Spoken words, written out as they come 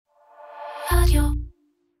רדיו.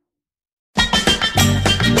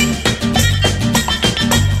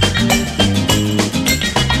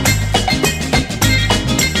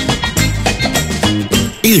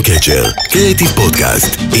 איר קצ'ר, קריאיטיב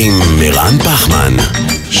פודקאסט עם מירן פחמן.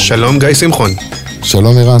 שלום גיא שמחון.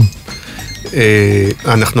 שלום מירן.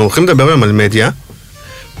 אנחנו הולכים לדבר היום על מדיה,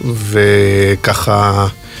 וככה,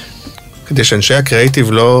 כדי שאנשי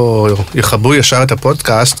הקריאיטיב לא יחברו ישר את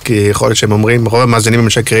הפודקאסט, כי יכול להיות שהם אומרים, רוב המאזינים הם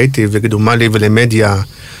אנשי קריאיטיב, וגידו מה לי ולמדיה,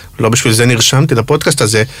 לא בשביל זה נרשמתי לפודקאסט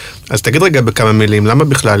הזה, אז תגיד רגע בכמה מילים, למה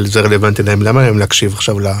בכלל זה רלוונטי להם? למה להם להקשיב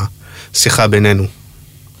עכשיו לשיחה בינינו?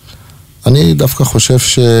 אני דווקא חושב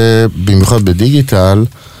שבמיוחד בדיגיטל,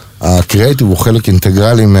 הקריאיטיב הוא חלק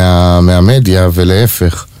אינטגרלי מהמדיה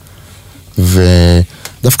ולהפך.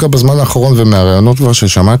 ודווקא בזמן האחרון ומהרעיונות כבר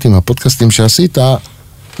ששמעתי מהפודקאסטים שעשית,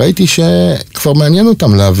 ראיתי שכבר מעניין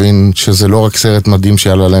אותם להבין שזה לא רק סרט מדהים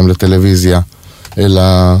שעלה להם לטלוויזיה, אלא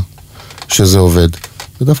שזה עובד.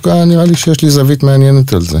 ודווקא נראה לי שיש לי זווית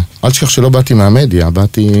מעניינת על זה. אל תשכח שלא באתי מהמדיה,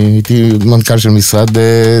 הייתי מנכ"ל של משרד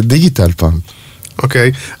דיגיטל פעם.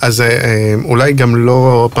 אוקיי, אז אולי גם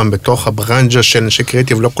לא פעם בתוך הברנג'ה של אנשי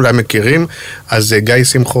קריאיטיב, לא כולם מכירים, אז גיא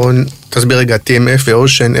שמחון, תסביר רגע, TMF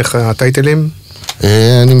ואושן, איך הטייטלים?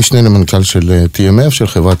 אני משנה למנכ"ל של TMF, של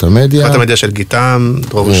חברת המדיה. חברת המדיה של גיטם,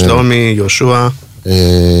 דרור שלומי, יהושע.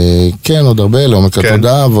 כן, עוד הרבה, לעומק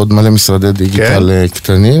התודעה, ועוד מלא משרדי דיגיטל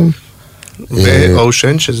קטנים.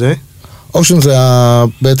 ואושן, שזה? אושן זה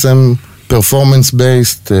בעצם performance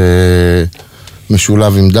based,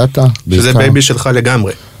 משולב עם דאטה. שזה בייבי שלך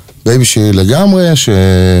לגמרי. בייבי שלי לגמרי,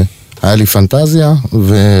 שהיה לי פנטזיה,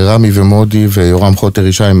 ורמי ומודי ויורם חוטר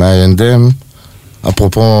אישה עם I&M,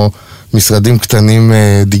 אפרופו משרדים קטנים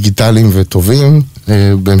דיגיטליים וטובים,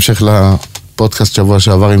 בהמשך לפודקאסט שבוע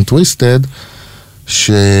שעבר עם טוויסטד,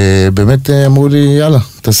 שבאמת אמרו לי, יאללה,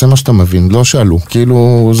 תעשה מה שאתה מבין, לא שאלו,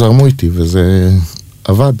 כאילו זרמו איתי, וזה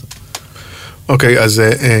עבד. אוקיי, אז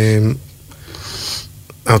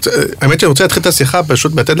האמת שאני רוצה להתחיל את השיחה,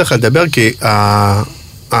 פשוט לתת לך לדבר, כי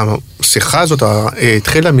השיחה הזאת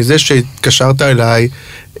התחילה מזה שהתקשרת אליי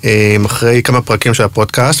אחרי כמה פרקים של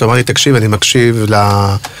הפודקאסט, ואמרתי, תקשיב, אני מקשיב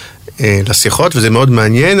לשיחות, וזה מאוד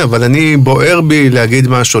מעניין, אבל אני בוער בי להגיד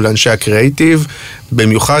משהו לאנשי הקריאיטיב,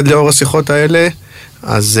 במיוחד לאור השיחות האלה,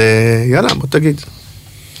 אז יאללה, בוא תגיד.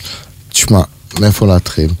 תשמע, מאיפה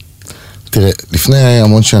להתחיל? תראה, לפני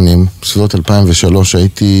המון שנים, בסביבות 2003,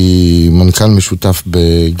 הייתי מנכ"ל משותף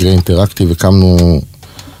בגריי אינטראקטיב, הקמנו,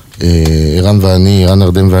 ערן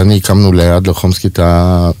ארדם ואני, הקמנו ליד לחומסקי את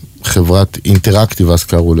החברת אינטראקטיב, אז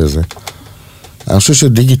קראו לזה. אני חושב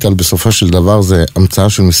שדיגיטל בסופו של דבר זה המצאה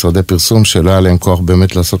של משרדי פרסום, שלא היה להם כוח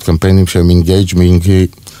באמת לעשות קמפיינים שהם אינגייג'מנט,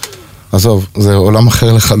 עזוב, זה עולם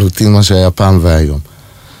אחר לחלוטין מה שהיה פעם והיום.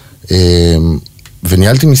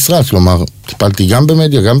 וניהלתי משרד, כלומר, טיפלתי גם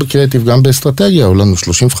במדיה, גם בקריאיטיב, גם באסטרטגיה, היו לנו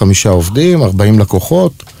 35 עובדים, 40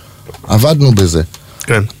 לקוחות, עבדנו בזה.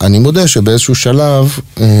 כן. אני מודה שבאיזשהו שלב,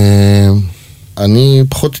 אני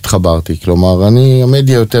פחות התחברתי, כלומר,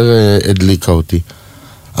 המדיה יותר הדליקה אותי.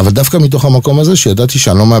 אבל דווקא מתוך המקום הזה, שידעתי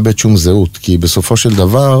שאני לא מאבד שום זהות, כי בסופו של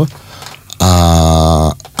דבר,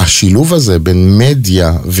 השילוב הזה בין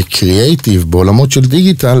מדיה וקריאיטיב בעולמות של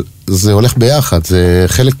דיגיטל, זה הולך ביחד, זה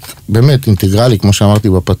חלק באמת אינטגרלי, כמו שאמרתי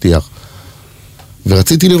בפתיח.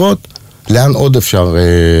 ורציתי לראות לאן עוד אפשר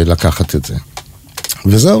לקחת את זה.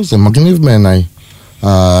 וזהו, זה מגניב בעיניי.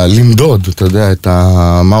 למדוד, אתה יודע,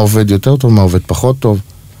 מה עובד יותר טוב, מה עובד פחות טוב.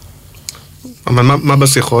 אבל מה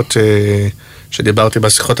בשיחות שדיברתי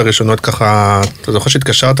בשיחות הראשונות ככה, אתה זוכר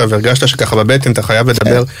שהתקשרת והרגשת שככה בבטן אתה חייב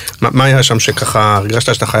לדבר, מה היה שם שככה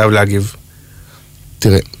הרגשת שאתה חייב להגיב?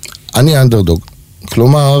 תראה, אני אנדרדוג.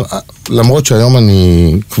 כלומר, למרות שהיום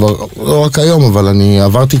אני כבר, לא רק היום, אבל אני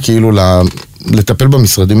עברתי כאילו לטפל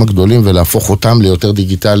במשרדים הגדולים ולהפוך אותם ליותר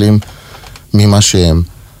דיגיטליים ממה שהם.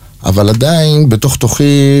 אבל עדיין, בתוך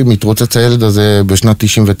תוכי, מתרוצץ הילד הזה בשנת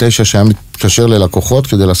 99 שהיה מתקשר ללקוחות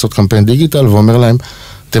כדי לעשות קמפיין דיגיטל ואומר להם,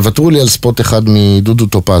 תוותרו לי על ספוט אחד מדודו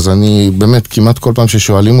טופז. אני באמת, כמעט כל פעם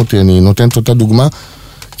ששואלים אותי, אני נותן את אותה דוגמה,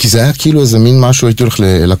 כי זה היה כאילו איזה מין משהו, הייתי הולך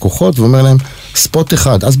ללקוחות ואומר להם, ספוט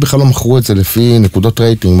אחד, אז בכלל לא מכרו את זה לפי נקודות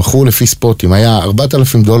רייטינג, מכרו לפי ספוטים, היה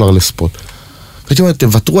 $4,000 לספוט. הייתי אומר,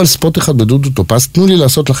 תוותרו על ספוט אחד בדודו טופז, תנו לי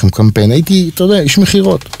לעשות לכם קמפיין. הייתי, אתה יודע, איש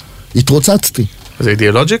מחירות. התרוצצתי. זה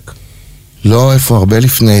אידיאולוג'יק? לא, איפה, הרבה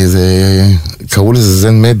לפני, קראו לזה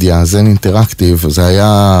זן מדיה, זן אינטראקטיב, זה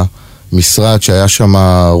היה משרד שהיה שם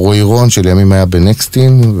רועי רון, שלימים היה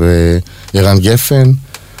בנקסטין, וערן גפן,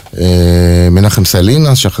 מנחם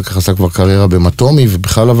סלינס, שאחר כך עשה כבר קריירה במטומי,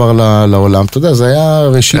 ובכלל עבר לעולם. אתה יודע, זה היה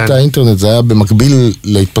ראשית האינטרנט, זה היה במקביל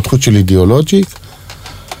להתפתחות של אידיאולוג'יק,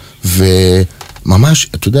 ממש,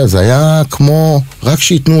 אתה יודע, זה היה כמו, רק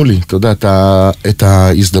שיתנו לי, אתה יודע, את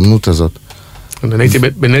ההזדמנות הזאת. אני הייתי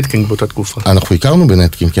בנטקינג באותה תקופה. אנחנו הכרנו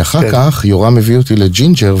בנטקינג, כי אחר כך יורם הביא אותי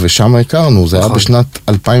לג'ינג'ר, ושם הכרנו, זה היה בשנת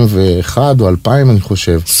 2001 או 2000, אני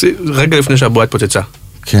חושב. רגע לפני שהבועה התפוצצה.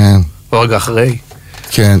 כן. או רגע אחרי.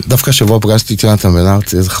 כן, דווקא שבוע פגשתי את יונתן בן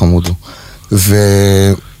ארצי, איזה חמוד הוא.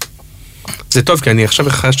 זה טוב, כי אני עכשיו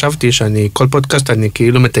חשבתי שאני, כל פודקאסט אני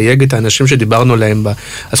כאילו מתייג את האנשים שדיברנו עליהם בה.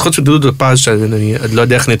 אז חוץ מדודו פז, שאני לא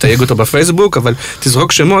יודע איך נתייג אותו בפייסבוק, אבל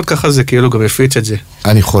תזרוק שמות, ככה זה כאילו גם יפיץ את זה.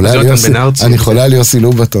 אני חולה על יוסי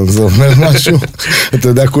לובטון, זה אומר משהו. אתה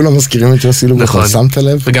יודע, כולם מזכירים את יוסי לובטון, שמת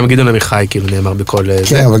לב? וגם גדעון עמיחי כאילו נאמר בכל זה.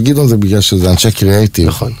 כן, אבל גדעון זה בגלל שזה אנשי קריאייטיב.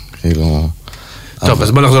 נכון. טוב,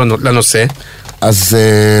 אז בוא נחזור לנושא. אז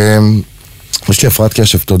יש לי הפרעת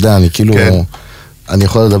קשב, אתה יודע, אני כאילו... אני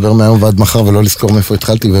יכול לדבר מהיום ועד מחר ולא לזכור מאיפה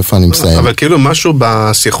התחלתי ואיפה אני מסיים. אבל כאילו משהו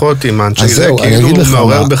בשיחות עם האנשי זה, כאילו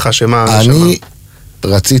מעורר בך שמה... אני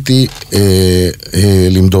רציתי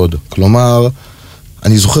למדוד. כלומר,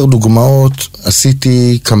 אני זוכר דוגמאות,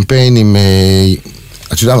 עשיתי קמפיין עם...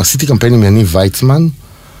 אתה יודע, עשיתי קמפיין עם יניב ויצמן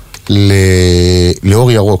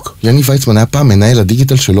לאור ירוק. יניב ויצמן היה פעם מנהל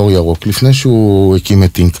הדיגיטל של אור ירוק, לפני שהוא הקים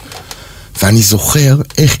את טינק. ואני זוכר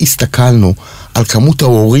איך הסתכלנו על כמות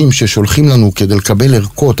ההורים ששולחים לנו כדי לקבל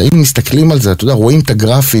ערכות. היינו מסתכלים על זה, אתה יודע, רואים את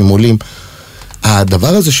הגרפים, עולים. הדבר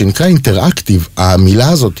הזה שנקרא אינטראקטיב, המילה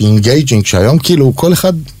הזאת, אינגייג'ינג, שהיום כאילו כל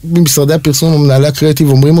אחד במשרדי הפרסום ומנהלי הקריאטיב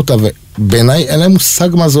אומרים אותה, ובעיניי אין להם מושג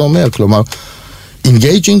מה זה אומר. כלומר,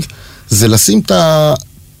 אינגייג'ינג זה לשים את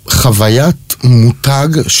החוויית מותג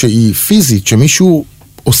שהיא פיזית, שמישהו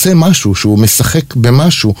עושה משהו, שהוא משחק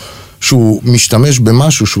במשהו, שהוא משתמש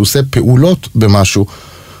במשהו, שהוא עושה פעולות במשהו,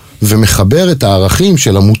 ומחבר את הערכים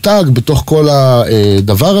של המותג בתוך כל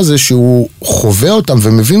הדבר הזה שהוא חווה אותם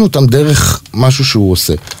ומבין אותם דרך משהו שהוא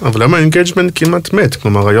עושה. אבל למה האינגייג'מנט כמעט מת?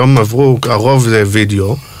 כלומר, היום עברו, הרוב זה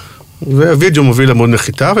וידאו, והווידאו מוביל לעמוד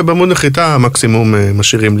נחיתה, ובעמוד נחיתה המקסימום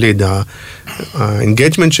משאירים ליד.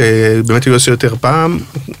 האינגייג'מנט שבאמת הוא עושה יותר פעם,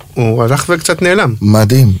 הוא הלך וקצת נעלם.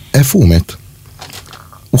 מדהים. איפה הוא מת?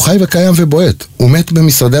 הוא חי וקיים ובועט. הוא מת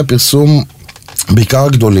במשרדי הפרסום בעיקר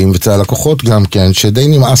הגדולים, ואצל הלקוחות גם כן, שדי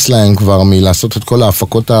נמאס להם כבר מלעשות את כל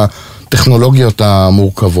ההפקות הטכנולוגיות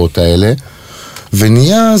המורכבות האלה,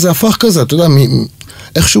 ונהיה, זה הפך כזה, אתה יודע,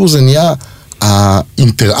 איכשהו זה נהיה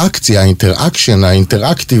האינטראקציה, האינטראקשן,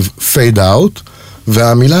 האינטראקטיב פייד אאוט,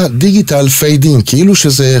 והמילה דיגיטל פייד אין, כאילו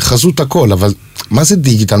שזה חזות הכל, אבל מה זה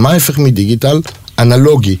דיגיטל? מה ההפך מדיגיטל?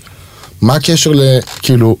 אנלוגי. מה הקשר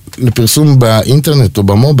כאילו לפרסום באינטרנט או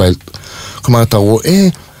במובייל? כלומר, אתה רואה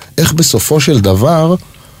איך בסופו של דבר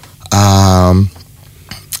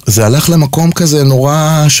זה הלך למקום כזה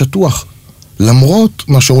נורא שטוח. למרות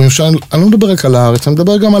מה שאומרים, אני לא מדבר רק על הארץ, אני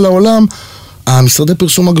מדבר גם על העולם, המשרדי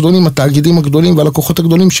פרסום הגדולים, התאגידים הגדולים והלקוחות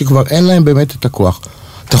הגדולים שכבר אין להם באמת את הכוח.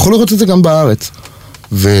 אתה יכול לראות את זה גם בארץ.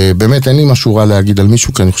 ובאמת אין לי משהו רע להגיד על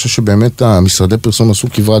מישהו, כי אני חושב שבאמת המשרדי פרסום עשו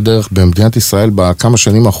כברת דרך במדינת ישראל בכמה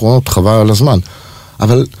שנים האחרונות, חבל על הזמן.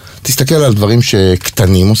 אבל תסתכל על דברים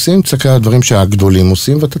שקטנים עושים, תסתכל על דברים שהגדולים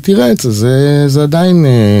עושים, ואתה תראה את זה,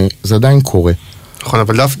 זה עדיין קורה. נכון,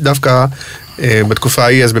 אבל דווקא בתקופה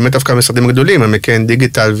ההיא, אז באמת דווקא המשרדים הגדולים, הם כן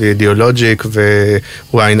דיגיטל ואידיאולוג'יק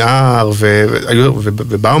וויינאר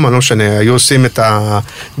ובאומן, לא משנה, היו עושים את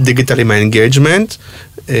הדיגיטל עם האנגייג'מנט,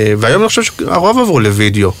 והיום אני חושב שהרוב עברו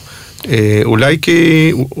לוידאו.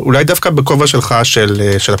 אולי דווקא בכובע שלך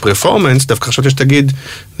של הפרפורמנס, דווקא חשבתי שתגיד,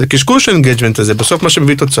 זה קשקוש האנגייג'מנט הזה, בסוף מה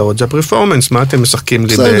שמביא תוצאות זה הפרפורמנס, מה אתם משחקים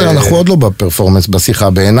לי? בסדר, אנחנו עוד לא בפרפורמנס, בשיחה,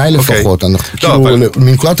 בעיניי לפחות,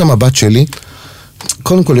 מנקודת המבט שלי,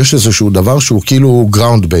 קודם כל יש איזשהו דבר שהוא כאילו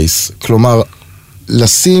ground base, כלומר,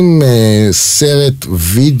 לשים סרט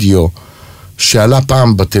וידאו שעלה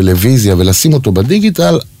פעם בטלוויזיה ולשים אותו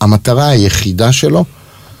בדיגיטל, המטרה היחידה שלו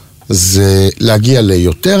זה להגיע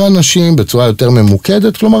ליותר אנשים בצורה יותר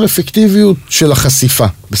ממוקדת, כלומר אפקטיביות של החשיפה,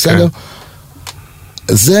 בסדר?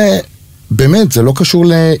 זה באמת, זה לא קשור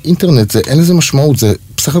לאינטרנט, אין לזה משמעות, זה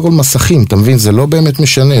בסך הכל מסכים, אתה מבין? זה לא באמת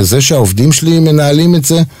משנה, זה שהעובדים שלי מנהלים את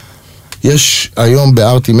זה, יש היום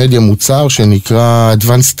בארטי מדיה מוצר שנקרא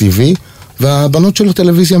Advanced TV, והבנות של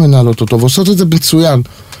הטלוויזיה מנהלות אותו, ועושות את זה מצוין.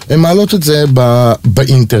 הן מעלות את זה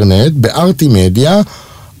באינטרנט, בארטי מדיה,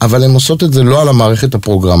 אבל הן עושות את זה לא על המערכת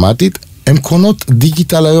הפרוגרמטית, הן קונות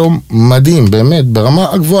דיגיטל היום מדהים, באמת, ברמה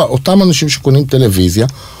הגבוהה, אותם אנשים שקונים טלוויזיה,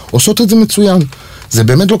 עושות את זה מצוין. זה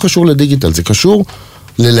באמת לא קשור לדיגיטל, זה קשור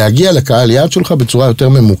ללהגיע לקהל יעד שלך בצורה יותר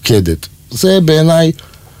ממוקדת. זה בעיניי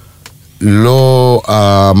לא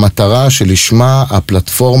המטרה שלשמה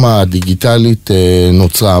הפלטפורמה הדיגיטלית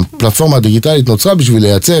נוצרה. הפלטפורמה הדיגיטלית נוצרה בשביל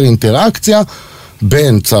לייצר אינטראקציה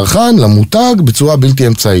בין צרכן למותג בצורה בלתי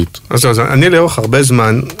אמצעית. אז אני לאורך הרבה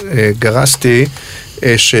זמן גרסתי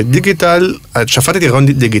שדיגיטל, שפטתי רעיון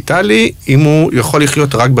דיגיטלי אם הוא יכול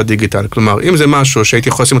לחיות רק בדיגיטל. כלומר, אם זה משהו שהייתי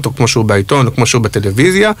יכול לשים אותו כמו שהוא בעיתון או כמו שהוא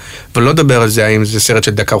בטלוויזיה, ולא לדבר על זה האם זה סרט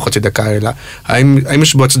של דקה או חצי דקה, אלא האם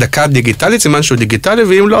יש בו הצדקה דיגיטלית, סימן שהוא דיגיטלי,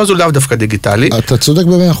 ואם לא, אז הוא לאו דווקא דיגיטלי. אתה צודק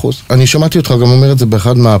ב100%. אני שמעתי אותך גם אומר את זה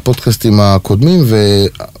באחד מהפודקאסטים הקודמים,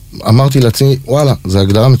 אמרתי לעצמי, וואלה, זו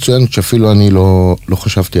הגדרה מצוינת שאפילו אני לא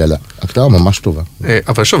חשבתי עליה. הגדרה ממש טובה.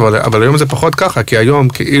 אבל שוב, אבל היום זה פחות ככה, כי היום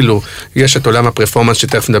כאילו יש את עולם הפרפורמנס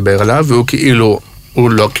שתכף נדבר עליו, והוא כאילו,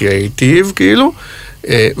 הוא לא קריאיטיב, כאילו,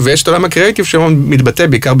 ויש את עולם הקריאיטיב שהוא מתבטא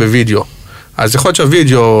בעיקר בווידאו. אז יכול להיות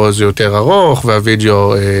שהווידאו זה יותר ארוך,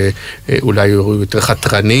 והווידאו אולי הוא יותר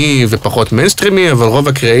חתרני ופחות מיינסטרימי, אבל רוב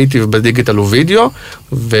הקריאיטיב בדיגיטל הוא וידאו,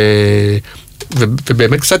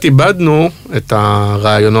 ובאמת קצת איבדנו את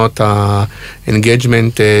הרעיונות,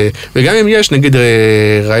 האנגייג'מנט, וגם אם יש, נגיד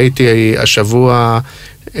ראיתי השבוע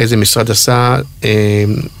איזה משרד עשה,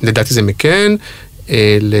 לדעתי זה מכן,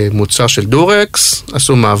 למוצר של דורקס,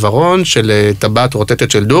 עשו מעברון של טבעת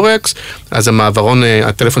רוטטת של דורקס, אז המעברון,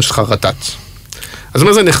 הטלפון שלך רטט. אז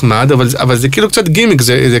מה זה נחמד, אבל זה כאילו קצת גימיק,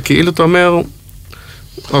 זה כאילו אתה אומר,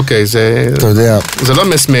 אוקיי, זה לא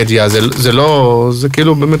מס מדיה, זה לא, זה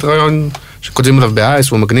כאילו באמת רעיון שכותבים עליו באייס,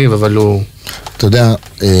 הוא מגניב, אבל הוא... אתה יודע,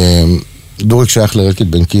 דורקס שייך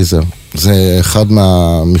לרקד בן קיזר, זה אחד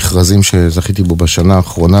מהמכרזים שזכיתי בו בשנה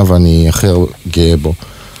האחרונה, ואני אחר גאה בו.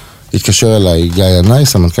 התקשר אליי גיא ינאי,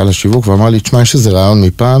 סמנכ"ל השיווק, ואמר לי, תשמע, יש איזה רעיון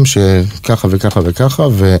מפעם שככה וככה וככה,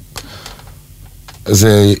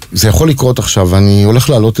 זה יכול לקרות עכשיו, ואני הולך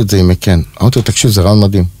להעלות את זה עם מכן. אמרתי לו, תקשיב, זה רעיון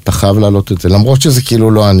מדהים, אתה חייב להעלות את זה, למרות שזה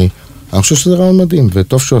כאילו לא אני חושב שזה רעיון מדהים,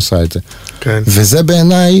 וטוב שהוא עשה את זה. כן. וזה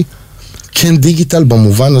בעיניי, כן דיגיטל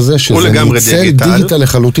במובן הזה, שזה ניצל דיגיטל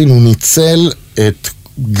לחלוטין, הוא ניצל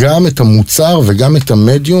גם את המוצר וגם את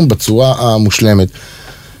המדיום בצורה המושלמת.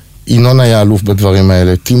 ינון היה אלוף בדברים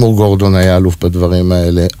האלה, טימור גורדון היה אלוף בדברים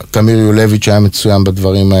האלה, תמיר יולביץ' היה מצוין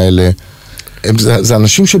בדברים האלה. זה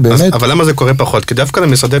אנשים שבאמת... אבל למה זה קורה פחות? כי דווקא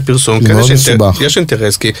למשרדי פרסום, יש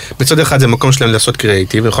אינטרס, כי מצד אחד זה מקום שלהם לעשות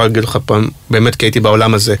קריאיטיב, אני יכול להגיד לך פעם, באמת כי הייתי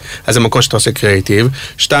בעולם הזה, אז זה מקום שאתה עושה קריאיטיב.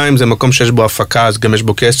 2, זה מקום שיש בו הפקה, אז גם יש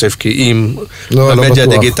בו כסף, כי אם במדיה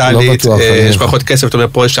הדיגיטלית יש פחות כסף, אתה אומר,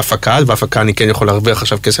 פה יש הפקה, והפקה אני כן יכול להרוויח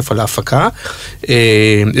עכשיו כסף על ההפקה.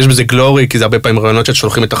 יש בזה גלורי, כי זה הרבה פעמים רעיונות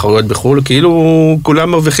ששולחים את תחרויות בחו"ל, כאילו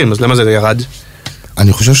כולם מרוויחים, אז למה זה ירד?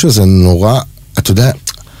 אני חושב שזה נורא, אתה יודע,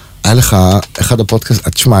 היה לך אחד הפודקאסט,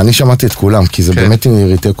 תשמע, אני שמעתי את כולם, כי זה באמת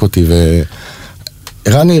ריתק אותי,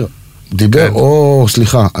 וערן ניר דיבר,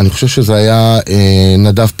 סליחה, אני חושב שזה היה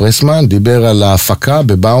נדב פרסמן, דיבר על ההפקה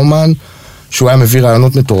בבאומן, שהוא היה מביא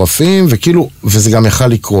רעיונות מטורפים, וכאילו, וזה גם יכל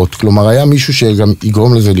לקרות, כלומר, היה מישהו שגם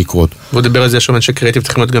יגרום לזה לקרות. והוא דיבר על זה שאומר שקריאטיב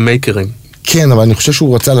צריכים להיות גם מייקרים. כן, אבל אני חושב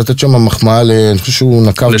שהוא רצה לתת שם מחמאה, אני חושב שהוא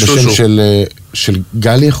נקב בשם של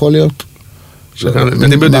גלי יכול להיות.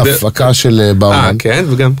 בהפקה של באומן. כן,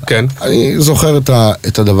 וגם, כן. אני זוכר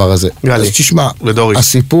את הדבר הזה. אז תשמע,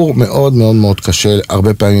 הסיפור מאוד מאוד מאוד קשה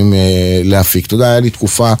הרבה פעמים להפיק. אתה יודע, היה לי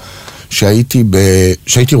תקופה שהייתי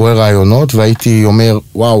רואה רעיונות והייתי אומר,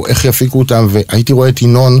 וואו, איך יפיקו אותם, והייתי רואה את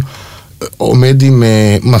ינון עומד עם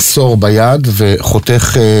מסור ביד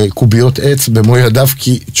וחותך קוביות עץ במו ידיו,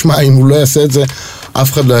 כי תשמע, אם הוא לא יעשה את זה,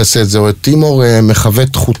 אף אחד לא יעשה את זה. או את טימור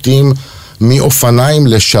מחוות חוטים מאופניים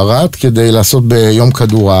לשרת כדי לעשות ביום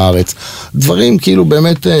כדור הארץ. דברים כאילו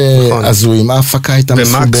באמת הזויים. ההפקה הייתה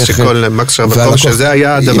מסובכת. ומקס שבקום שזה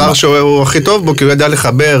היה הדבר שהוא הכי טוב בו, כי הוא ידע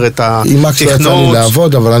לחבר את התכנות. עם מקס לא יצא לי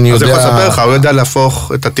לעבוד, אבל אני יודע... אז אני יכול לספר לך, הוא ידע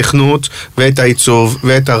להפוך את התכנות ואת העיצוב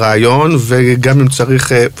ואת הרעיון, וגם אם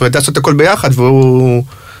צריך, הוא ידע לעשות הכל ביחד, והוא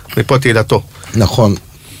מפה תהילתו. נכון.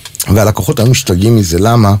 והלקוחות היו משתגעים מזה.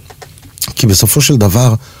 למה? כי בסופו של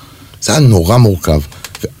דבר זה היה נורא מורכב.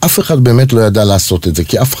 ואף אחד באמת לא ידע לעשות את זה,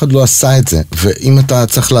 כי אף אחד לא עשה את זה. ואם אתה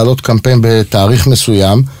צריך לעלות קמפיין בתאריך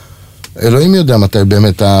מסוים, אלוהים יודע מתי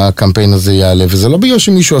באמת הקמפיין הזה יעלה, וזה לא בגלל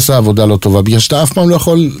שמישהו עשה עבודה לא טובה, בגלל שאתה אף פעם לא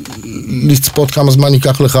יכול לצפות כמה זמן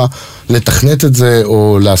ייקח לך לתכנת את זה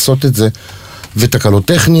או לעשות את זה, ותקלות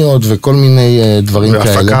טכניות וכל מיני דברים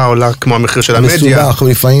כאלה. וההפקה עולה כמו המחיר של המדיה. מסובך,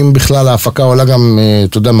 לפעמים בכלל ההפקה עולה גם,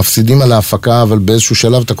 אתה יודע, מפסידים על ההפקה, אבל באיזשהו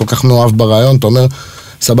שלב אתה כל כך מאוהב ברעיון, אתה אומר,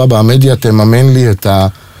 סבבה, המדיה תממן לי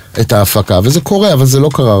את ההפקה, וזה קורה, אבל זה לא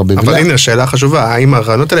קרה הרבה. אבל הנה, השאלה חשובה, האם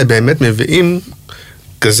הרעיונות האלה באמת מביאים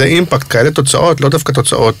כזה אימפקט, כאלה תוצאות, לא דווקא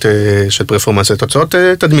תוצאות של פרפורמנס, תוצאות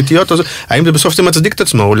תדמיתיות, האם זה בסוף זה מצדיק את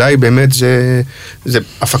עצמו, אולי באמת זה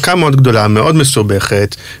הפקה מאוד גדולה, מאוד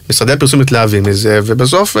מסובכת, משרדי הפרסום מתלהבים מזה,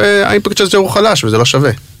 ובסוף האימפקט של זה הוא חלש, וזה לא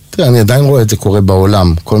שווה. תראה, אני עדיין רואה את זה קורה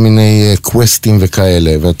בעולם, כל מיני קווסטים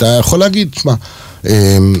וכאלה, ואתה יכול להגיד, שמה,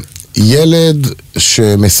 ילד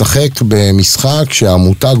שמשחק במשחק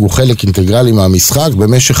שהמותג הוא חלק אינטגרלי מהמשחק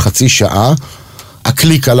במשך חצי שעה,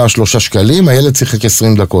 הקליק עלה 3 שקלים, הילד שיחק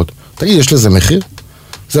 20 דקות. תגיד, יש לזה מחיר?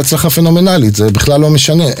 זה הצלחה פנומנלית, זה בכלל לא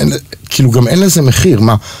משנה. כאילו גם אין לזה מחיר.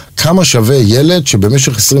 מה, כמה שווה ילד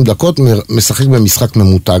שבמשך 20 דקות משחק במשחק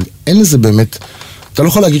ממותג? אין לזה באמת... אתה לא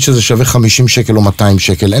יכול להגיד שזה שווה 50 שקל או 200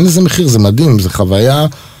 שקל. אין לזה מחיר, זה מדהים, זה חוויה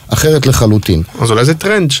אחרת לחלוטין. אז אולי זה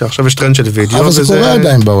טרנד, שעכשיו יש טרנד של וידאו. אבל זה קורה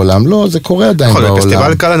עדיין בעולם. לא, זה קורה עדיין בעולם.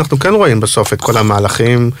 בפסטיבל כאן אנחנו כן רואים בסוף את כל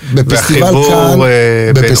המהלכים והחיבור.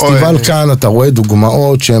 בפסטיבל כאן אתה רואה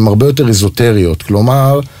דוגמאות שהן הרבה יותר איזוטריות.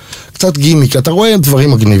 כלומר... קצת גימיק, אתה רואה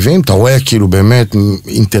דברים מגניבים, אתה רואה כאילו באמת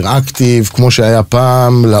אינטראקטיב, כמו שהיה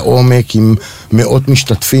פעם, לעומק, עם מאות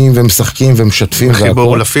משתתפים ומשחקים ומשתפים.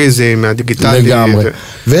 חיבור לפיזי, מהדיגיטלי. לגמרי.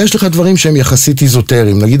 ויש לך דברים שהם יחסית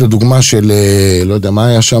איזוטריים, נגיד הדוגמה של, לא יודע מה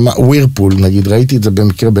היה שם, ווירפול, נגיד, ראיתי את זה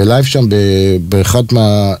במקרה בלייב שם, באחת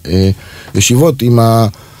מהישיבות, עם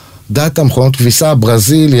הדאטה, מכונות כביסה,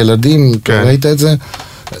 ברזיל, ילדים, ראית את זה?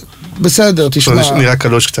 בסדר, תשמע. זה נראה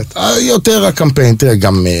קלוש קצת. יותר הקמפיין, תראה,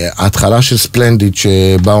 גם ההתחלה של ספלנדיד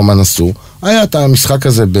שבאומן עשו, היה את המשחק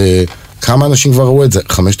הזה בכמה אנשים כבר ראו את זה,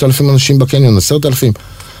 5,000 אנשים בקניון, 10,000.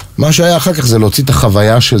 מה שהיה אחר כך זה להוציא את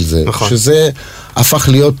החוויה של זה, נכון. שזה הפך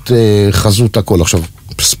להיות חזות הכל. עכשיו,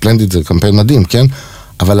 ספלנדיד זה קמפיין מדהים, כן?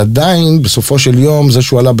 אבל עדיין, בסופו של יום, זה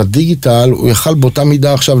שהוא עלה בדיגיטל, הוא יכל באותה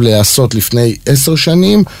מידה עכשיו להיעשות לפני 10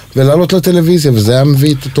 שנים, ולעלות לטלוויזיה, וזה היה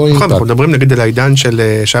מביא את אותו אימפקט. אנחנו מדברים נגיד על העידן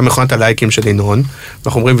שהיה מכונת הלייקים של ינון,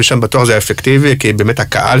 ואנחנו אומרים, ושם בטוח זה היה אפקטיבי, כי באמת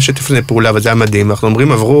הקהל שתף לזה פעולה, וזה היה מדהים, ואנחנו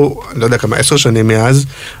אומרים, עברו, לא יודע כמה, 10 שנים מאז,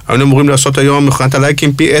 היינו אמורים לעשות היום מכונת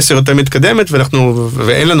הלייקים פי 10 יותר מתקדמת,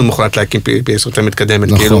 ואין לנו מכונת לייקים פי 10 יותר מתקדמת,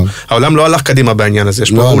 נכון. כאילו, העולם לא הלך קדימה בעניין הזה,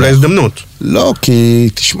 יש פה אולי הזדמנות. לא, כי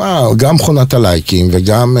תשמע, גם מכונת הלייקים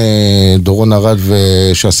וגם דורון ארד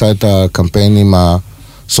שעשה את הקמפיין עם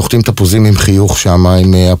סוחטים תפוזים עם חיוך שם,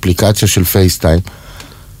 עם אפליקציה של פייסטיים.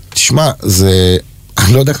 תשמע, זה...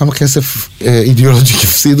 אני לא יודע כמה כסף אידיאולוגי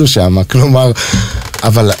הפסידו שם, כלומר,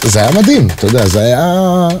 אבל זה היה מדהים, אתה יודע,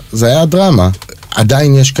 זה היה דרמה.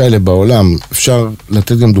 עדיין יש כאלה בעולם, אפשר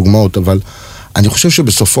לתת גם דוגמאות, אבל אני חושב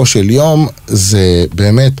שבסופו של יום זה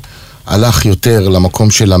באמת הלך יותר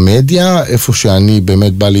למקום של המדיה, איפה שאני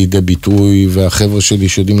באמת בא לידי ביטוי, והחבר'ה שלי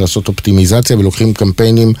שיודעים לעשות אופטימיזציה ולוקחים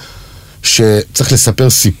קמפיינים שצריך לספר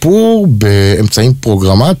סיפור באמצעים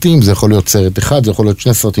פרוגרמטיים, זה יכול להיות סרט אחד, זה יכול להיות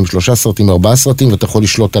 2 סרטים, 3 סרטים, 4 סרטים, ואתה יכול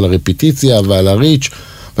לשלוט על הרפיטיציה ועל הריץ',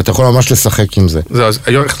 ואתה יכול ממש לשחק עם זה. זהו, אז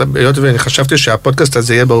היות ואני חשבתי שהפודקאסט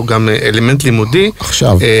הזה יהיה בו גם אלמנט לימודי,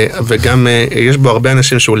 עכשיו. וגם יש בו הרבה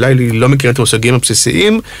אנשים שאולי לא מכירים את המושגים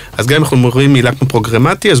הבסיסיים, אז גם אם אנחנו אומרים מילה כמו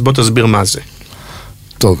פרוגרמטי, אז בוא תסביר מה זה.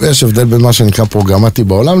 טוב, יש הבדל בין מה שנקרא פרוגרמטי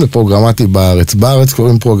בעולם לפרוגרמטי בארץ. בארץ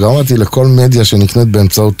קוראים פרוגרמטי לכל מדיה שנקנית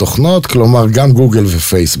באמצעות תוכנות, כלומר גם גוגל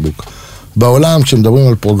ופייסבוק. בעולם, כשמדברים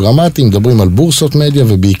על פרוגרמטי, מדברים על בורסות מדיה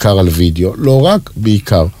ובעיקר על וידאו. לא רק,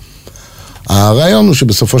 בעיקר. הרעיון הוא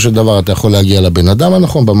שבסופו של דבר אתה יכול להגיע לבן אדם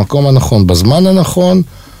הנכון, במקום הנכון, בזמן הנכון,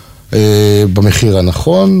 במחיר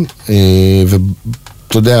הנכון,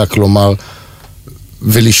 ואתה יודע, כלומר,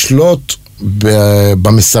 ולשלוט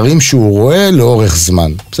במסרים שהוא רואה לאורך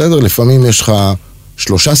זמן. בסדר? לפעמים יש לך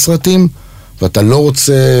 3 סרטים, ואתה לא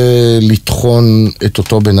רוצה לטחון את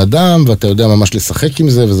אותו בן אדם, ואתה יודע ממש לשחק עם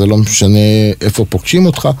זה, וזה לא משנה איפה פוגשים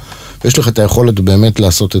אותך, ויש לך את היכולת באמת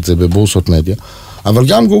לעשות את זה בבורסות מדיה. אבל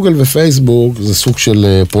גם גוגל ופייסבוק זה סוג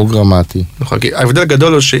של פרוגרמטי. נכון, כי ההבדל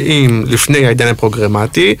הגדול הוא שאם לפני העידן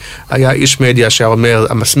הפרוגרמטי היה איש מדיה שאומר,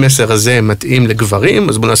 המסמסר הזה מתאים לגברים,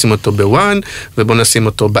 אז בוא נשים אותו בוואן, ובוא נשים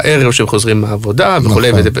אותו בערב שהם חוזרים מהעבודה וכו',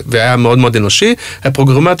 והיה מאוד מאוד אנושי.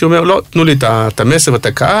 הפרוגרמטי אומר, לא, תנו לי את המסר ואת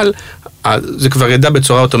הקהל, זה כבר ידע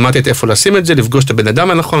בצורה אוטומטית איפה לשים את זה, לפגוש את הבן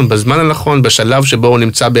אדם הנכון, בזמן הנכון, בשלב שבו הוא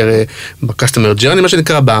נמצא ב-customer journey, מה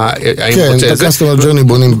שנקרא, כן, את ה-customer journey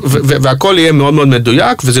בונים. והכל יהיה מאוד מאוד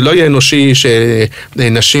מדויק, וזה לא יהיה אנושי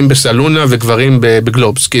שנשים בסלונה וגברים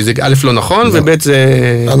בגלובס, כי זה א' לא נכון, וב' זה...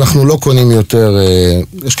 אנחנו לא קונים יותר,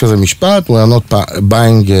 יש כזה משפט, we are not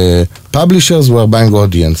buying publishers, we are buying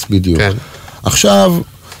audience, בדיוק. עכשיו...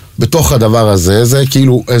 בתוך הדבר הזה, זה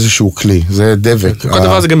כאילו איזשהו כלי, זה דבק. כל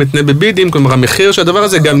הדבר הזה גם מתנה בבידים, כלומר המחיר של הדבר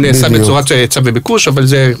הזה גם נעשה בצורת היצע וביקוש, אבל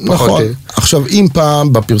זה פחות... נכון. עכשיו, אם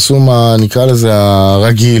פעם בפרסום, נקרא לזה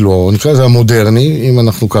הרגיל, או נקרא לזה המודרני, אם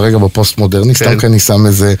אנחנו כרגע בפוסט מודרני, סתם כאן אני שם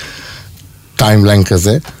איזה טיימליין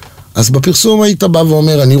כזה, אז בפרסום היית בא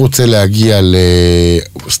ואומר, אני רוצה להגיע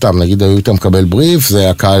סתם, נגיד, היית מקבל בריף, זה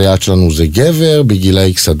הקהל יעד שלנו זה גבר, בגילה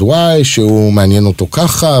X עד Y, שהוא מעניין אותו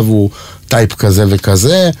ככה, והוא טייפ כזה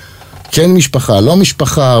וכזה, כן משפחה, לא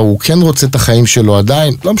משפחה, הוא כן רוצה את החיים שלו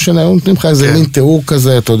עדיין, לא משנה, הוא נותנים לך איזה מין תיאור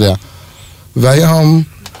כזה, אתה יודע. והיום,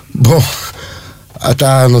 בוא,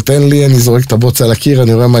 אתה נותן לי, אני זורק את הבוץ על הקיר,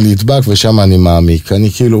 אני רואה מה נדבק, ושם אני מעמיק.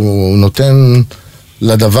 אני כאילו נותן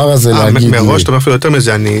לדבר הזה להגיד לי. מראש אתה אפילו יותר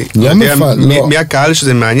מזה, אני יודע מי הקהל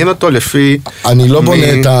שזה מעניין אותו לפי... אני לא בונה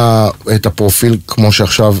את הפרופיל כמו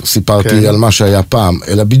שעכשיו סיפרתי על מה שהיה פעם,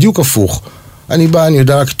 אלא בדיוק הפוך. אני בא, אני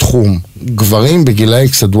יודע רק תחום. גברים בגילי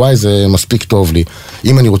X עד Y זה מספיק טוב לי.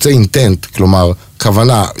 אם אני רוצה אינטנט, כלומר,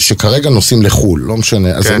 כוונה שכרגע נוסעים לחול, לא משנה,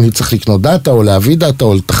 אז אני צריך לקנות דאטה או להביא דאטה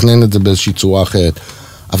או לתכנן את זה באיזושהי צורה אחרת.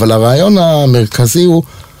 אבל הרעיון המרכזי הוא,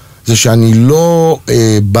 זה שאני לא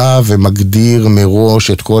בא ומגדיר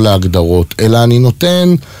מראש את כל ההגדרות, אלא אני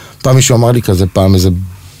נותן, פעם מישהו אמר לי כזה פעם, איזה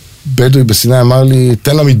בדואי בסיני אמר לי,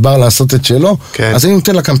 תן למדבר לעשות את שלו, אז אני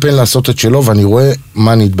נותן לקמפיין לעשות את שלו, ואני רואה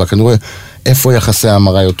מה נדבק, אני רואה איפה יחסי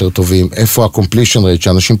ההמרה יותר טובים, איפה ה-completion rate,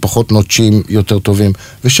 שאנשים פחות נוטשים יותר טובים,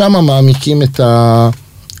 ושם מעמיקים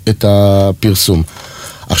את הפרסום.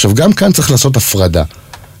 עכשיו, גם כאן צריך לעשות הפרדה.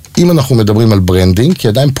 אם אנחנו מדברים על ברנדינג, כי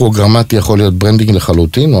עדיין פרוגרמטי יכול להיות ברנדינג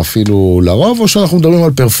לחלוטין, או אפילו לרוב, או שאנחנו מדברים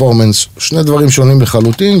על פרפורמנס, שני דברים שונים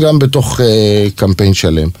לחלוטין, גם בתוך קמפיין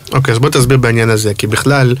שלם. אוקיי, אז בוא תסביר בעניין הזה, כי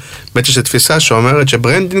בכלל, בעצם יש תפיסה שאומרת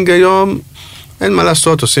שברנדינג היום, אין מה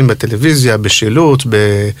לעשות, עושים בטלוויזיה, בשילוט,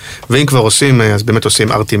 ואם כבר עושים, אז באמת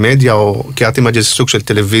עושים ארטי מדיה, או כי ארטי מדיה זה סוג של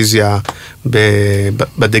טלוויזיה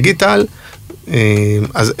בדיגיטל,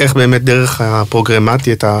 אז איך באמת דרך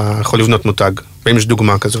הפרוגרמטי אתה יכול לבנות מותג? ואם יש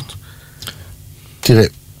דוגמה כזאת? תראה,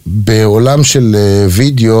 בעולם של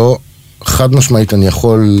וידאו, חד משמעית אני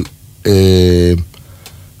יכול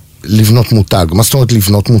לבנות מותג. מה זאת אומרת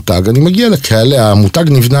לבנות מותג? אני מגיע לכאלה, המותג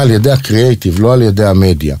נבנה על ידי הקריאייטיב, לא על ידי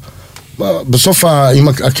המדיה. בסוף, אם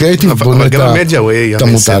הקריאייטיב בונה את המותג. אבל גם המדיה הוא יהיה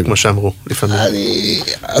המסר, כמו שאמרו, לפעמים.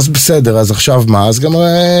 אז בסדר, אז עכשיו מה? אז גם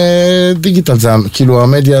דיגיטל, כאילו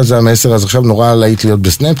המדיה זה המסר, אז עכשיו נורא להיט להיות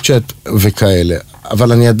בסנאפצ'אט וכאלה.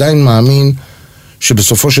 אבל אני עדיין מאמין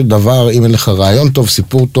שבסופו של דבר, אם אין לך רעיון טוב,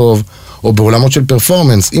 סיפור טוב, או בעולמות של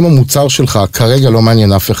פרפורמנס, אם המוצר שלך כרגע לא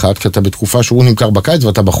מעניין אף אחד, כי אתה בתקופה שהוא נמכר בקיץ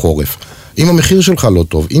ואתה בחורף. אם המחיר שלך לא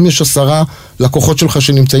טוב, אם יש 10 לקוחות שלך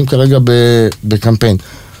שנמצאים כרגע בקמפיין,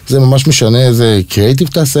 זה ממש משנה איזה קריאייטיב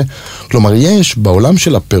תעשה. כלומר, יש בעולם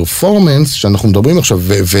של הפרפורמנס, שאנחנו מדברים עכשיו,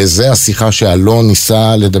 וזה השיחה שאלון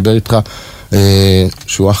ניסה לדבר איתך,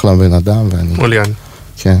 שהוא אחלה בן אדם, ואני... אוליאן.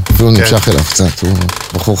 כן, והוא נמשך אליו קצת, הוא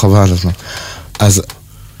בחור חבל על הזמן. אז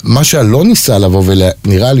מה שאלון ניסה לבוא,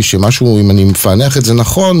 ונראה לי שמשהו, אם אני מפענח את זה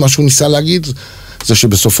נכון, מה שהוא ניסה להגיד, זה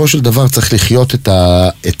שבסופו של דבר צריך לחיות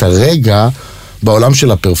את הרגע בעולם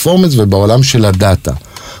של הפרפורמנס ובעולם של הדאטה.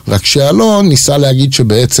 רק שאלון ניסה להגיד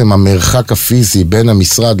שבעצם המרחק הפיזי בין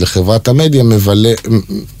המשרד לחברת המדיה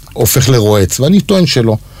הופך לרועץ, ואני טוען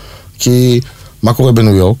שלא. כי מה קורה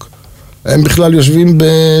בניו יורק? הם בכלל יושבים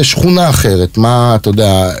בשכונה אחרת, מה, אתה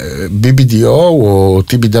יודע, BBDO או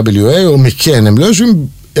TBWA או מכן, הם לא יושבים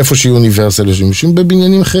איפה שיוניברסל יושבים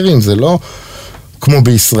בבניינים אחרים, זה לא כמו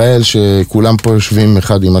בישראל שכולם פה יושבים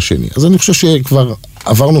אחד עם השני. אז אני חושב שכבר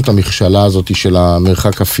עברנו את המכשלה הזאת של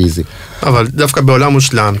המרחק הפיזי. אבל דווקא בעולם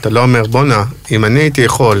מושלם, אתה לא אומר, בונה, אם אני הייתי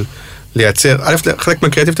יכול לייצר, חלק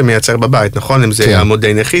מהקריאטיב אתה מייצר בבית, נכון? אם זה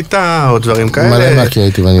עמודי נחיתה או דברים כאלה. מלא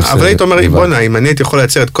מהקריאטיב אני עושה. אבל היית אומר, בונה, אם אני הייתי יכול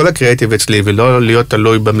לייצר את כל הקריאטיב אצלי, ולא להיות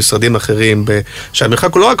תלוי במשרדים אחרים,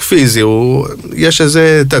 שהמרחק הוא לא רק פיזי, יש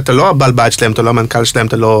איזה, אתה לא הבעל בית שלהם, אתה לא המנכ"ל שלהם,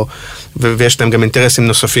 אתה לא, ויש להם גם אינטרסים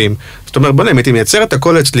נוספים. זאת אומרת, בונה, אם הייתי מייצר את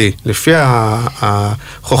הכל אצלי, לפי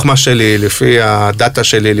החוכמה שלי, לפי הדאטה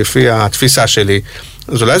שלי, לפי התפיסה שלי,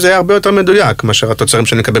 אז אולי זה היה הרבה יותר מדויק, מאשר התוצרים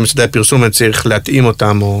שאני אקבל מצדי הפרסום, אני צריך להתאים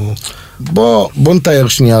אותם או... בוא נתאר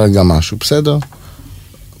שנייה רגע משהו, בסדר?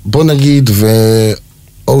 בוא נגיד,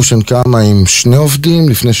 ואושן קמה עם 2 עובדים,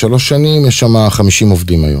 לפני 3 שנים, יש שם 50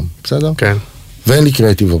 עובדים היום, בסדר? כן. ואין לי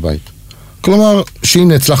קריאטיב בבית. כלומר,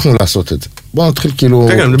 שהנה הצלחנו לעשות את זה. בוא נתחיל כאילו,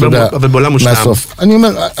 כן, אתה יודע, אבל בעולם מושלם. מהסוף. אני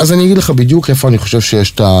אומר, אז אני אגיד לך בדיוק איפה אני חושב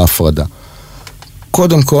שיש את ההפרדה.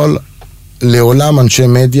 קודם כל, לעולם אנשי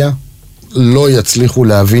מדיה, לא יצליחו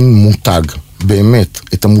להבין מותג, באמת,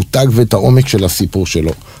 את המותג ואת העומק של הסיפור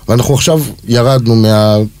שלו. ואנחנו עכשיו ירדנו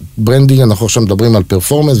מהברנדינג, אנחנו עכשיו מדברים על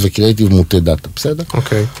פרפורמנס וקריאייטיב מוטה דאטה, בסדר?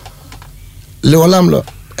 אוקיי. לעולם לא.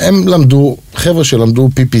 הם למדו, חבר'ה שלמדו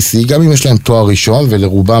PPC, גם אם יש להם תואר ראשון,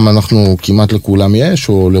 ולרובם אנחנו כמעט לכולם יש,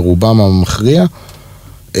 או לרובם המכריע,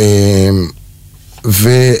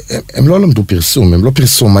 והם לא למדו פרסום, הם לא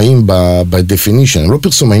פרסומאים ב-definition, הם לא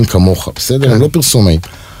פרסומאים כמוך, בסדר? הם לא פרסומאים.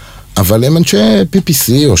 אבל הם אנשי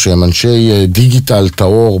PPC, או שהם אנשי דיגיטל,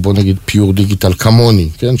 טהור, בוא נגיד פיור דיגיטל, כמוני,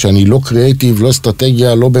 כן? שאני לא קריאייטיב, לא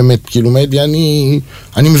אסטרטגיה, לא באמת כאילו מדיה,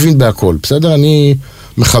 אני מבין בהכל, בסדר? אני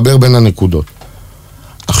מחבר בין הנקודות.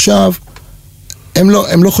 עכשיו, הם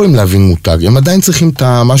לא יכולים להבין מותג, הם עדיין צריכים את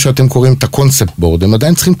מה שאתם קוראים את הקונספט בורד, הם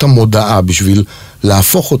עדיין צריכים את המודעה בשביל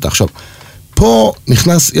להפוך אותה. עכשיו, פה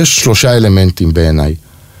נכנס, יש 3 אלמנטים בעיניי.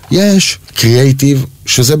 יש קריאייטיב,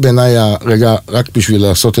 שזה בעיניי רגע, רק בשביל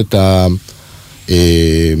לעשות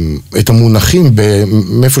את המונחים,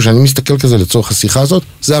 מאיפה שאני מסתכל כזה לצורך השיחה הזאת,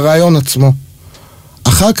 זה הרעיון עצמו.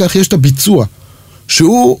 אחר כך יש את הביצוע,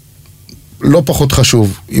 שהוא לא פחות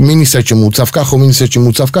חשוב. מיניסייט שמוצב ככה או מיניסייט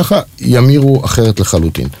שמוצב ככה, ימירו אחרת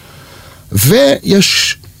לחלוטין.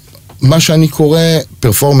 ויש מה שאני קורא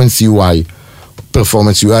Performance UI,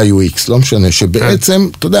 Performance UI UX, לא משנה, שבעצם,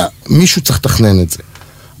 אתה יודע, מישהו צריך לתכנן את זה.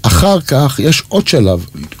 אחר כך יש עוד שלב,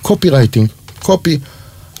 קופי-רייטינג, קופי,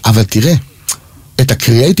 אבל תראה, את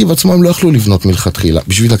הקריאייטיב עצמו הם לא יכלו לבנות מלכתחילה.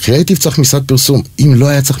 בשביל הקריאייטיב צריך משרד פרסום. אם לא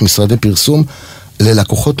היה צריך משרדי פרסום,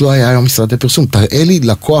 ללקוחות לא היה היום משרדי פרסום. תראה לי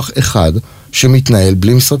לקוח אחד שמתנהל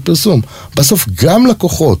בלי משרד פרסום. בסוף גם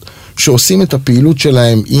לקוחות שעושים את הפעילות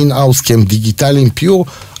שלהם in-house, כי הם דיגיטליים פיור,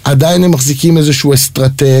 עדיין הם מחזיקים איזשהו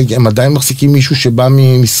אסטרטג, הם עדיין מחזיקים מישהו שבא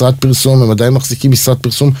ממשרד פרסום, הם עדיין מחזיקים משרד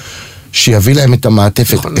פרסום, שיביא להם את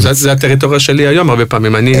המעטפת. נכון, זה הטריטוריה שלי היום, הרבה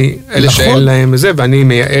פעמים. אני, אלה שאין להם זה, ואני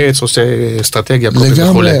מייעץ, עושה אסטרטגיה,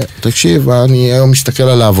 לגמרי, תקשיב, אני היום מסתכל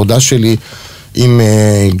על העבודה שלי עם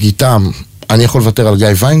גיטם, אני יכול לוותר על גיא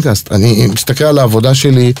ויינגסט, אני מסתכל על העבודה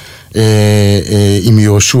שלי עם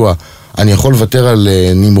יהושע, אני יכול לוותר על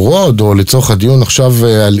נמרוד, או לצורך הדיון עכשיו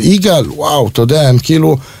על יגאל, וואו, אתה יודע, הם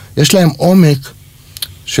כאילו, יש להם עומק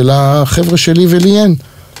של החבר'ה שלי וליאן.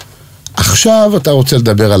 עכשיו אתה רוצה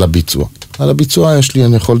לדבר על הביצוע. על הביצוע יש לי,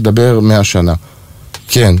 אני יכול לדבר 100 שנה.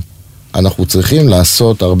 כן, אנחנו צריכים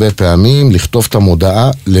לעשות הרבה פעמים, לכתוב את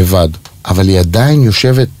המודעה לבד, אבל היא עדיין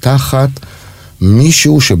יושבת תחת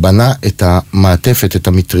מישהו שבנה את המעטפת, את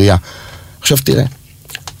המטריה. עכשיו תראה,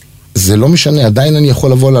 זה לא משנה, עדיין אני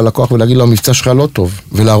יכול לבוא ללקוח ולהגיד לו, המבצע שלך לא טוב,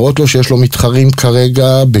 ולהראות לו שיש לו מתחרים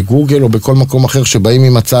כרגע בגוגל או בכל מקום אחר שבאים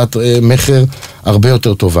עם הצעת מחר הרבה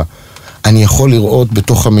יותר טובה. אני יכול לראות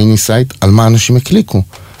בתוך המיני סייט על מה אנשים הקליקו.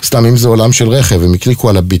 סתם אם זה עולם של רכב, הם הקליקו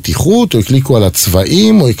על הבטיחות, או הקליקו על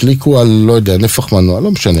הצבעים, או הקליקו על, לא יודע, נפח מנוע,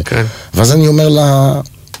 לא משנה. כן. ואז אני אומר לה,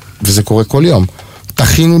 וזה קורה כל יום,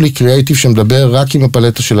 תכינו לי קריאייטיב שמדבר רק עם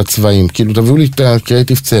הפלטה של הצבעים, כאילו תביאו לי את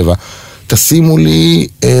הקריאייטיב צבע, תשימו לי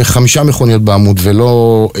 5 מכוניות בעמוד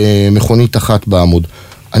ולא מכונית אחת בעמוד.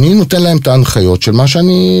 אני נותן להם את ההנחיות של מה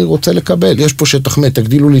שאני רוצה לקבל. יש פה שטח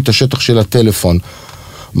תגדילו לי את השטח של הטלפון.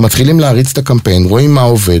 מתחילים להריץ את הקמפיין, רואים מה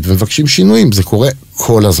עובד ומבקשים שינויים, זה קורה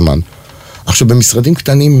כל הזמן. עכשיו במשרדים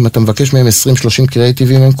קטנים, אם אתה מבקש מהם 20-30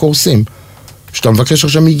 קריאייטיבים, הם קורסים. כשאתה מבקש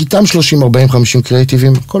עכשיו מגיתם 30-40-50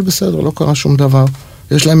 קריאייטיבים, הכל בסדר, לא קרה שום דבר.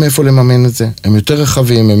 יש להם מאיפה לממן את זה, הם יותר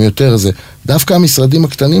רחבים, הם יותר זה. דווקא המשרדים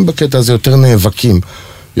הקטנים בקטע הזה יותר נאבקים.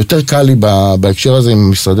 יותר קל לי בהקשר הזה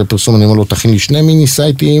עם משרדי פרסום, אני אומר לו, תכין לי 2 מיני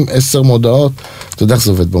סייטים, 10 מודעות, אתה יודע איך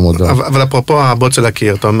זה עובד במודעות. אבל אפרופו הבוץ על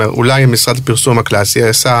הקיר, אתה אומר, אולי משרד הפרסום הקלאסי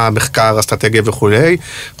עשה מחקר, אסטרטגיה וכולי,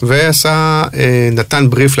 נתן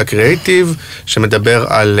בריף לקריאייטיב, שמדבר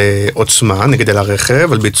על עוצמה, נגיד על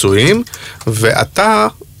הרכב, על ביצועים, ואתה,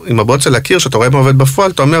 עם הבוץ על הקיר, שאתה רואה מה עובד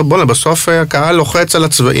בפועל, אתה אומר, בוא'נה, בסוף הקהל לוחץ על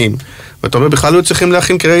הצבעים. ואתה אומר, בכלל לא צריכים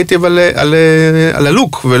להכין קריאייטיב על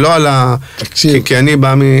הלוק, ולא על ה... תקשיב. כי אני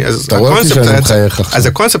בא מ... אתה רואה אותי שאני מחייך עכשיו. אז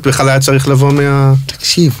הקונספט בכלל היה צריך לבוא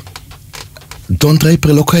תקשיב, דון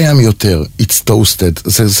דרייפר לא קיים יותר, it's toasted,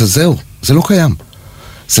 זהו, זה לא קיים.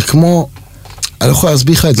 זה כמו... אני לא יכול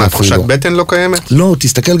להסביר לך את זה אפילו. מה, תחושת בטן לא קיימת? לא,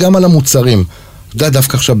 תסתכל גם על המוצרים. אתה יודע,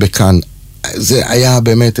 דווקא עכשיו בכאן, זה היה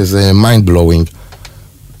באמת איזה mind blowing.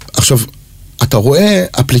 עכשיו, אתה רואה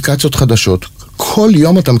אפליקציות חדשות, כל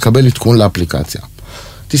יום אתה מקבל עדכון לאפליקציה.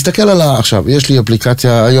 תסתכל על עכשיו, יש לי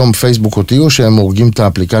אפליקציה היום, פייסבוק או תיו, שהם הורגים את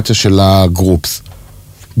האפליקציה של הגרופס.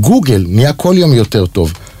 גוגל נהיה כל יום יותר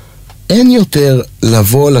טוב. אין יותר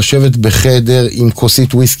לבוא, לשבת בחדר עם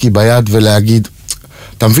כוסית וויסקי ביד ולהגיד,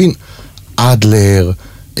 אתה מבין, אדלר,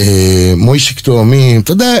 מוישיק תאומים,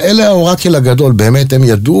 אתה יודע, אלה האורקל הגדול, באמת הם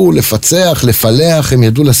ידעו לפצח, לפלח, הם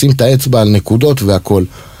ידעו לשים את האצבע על נקודות והכל.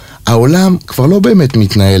 העולם כבר לא באמת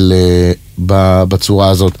מתנהל בצורה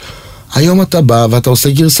הזאת. היום אתה בא ואתה עושה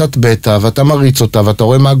גרסת בטא ואתה מריץ אותה ואתה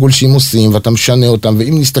רואה מה הגולשים עושים ואתה משנה אותם,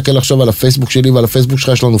 ואם נסתכל עכשיו על הפייסבוק שלי ועל הפייסבוק שלך,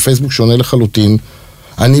 יש לנו פייסבוק שונה לחלוטין.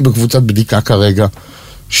 אני בקבוצת בדיקה כרגע,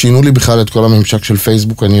 שינו לי בכלל את כל הממשק של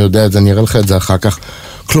פייסבוק, אני יודע את זה, אני אראה לך את זה אחר כך.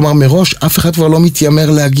 כלומר מראש אף אחד כבר לא מתיימר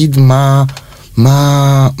להגיד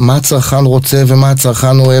מה הצרכן רוצה ומה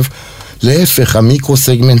הצרכן אוהב. להפך,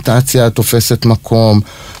 המיקרו-סגמנטציה תופסת מקום,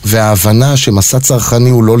 וההבנה שמסע צרכני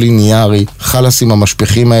הוא לא ליניארי, חלס עם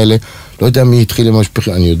המשפחים האלה, לא יודע מי התחיל עם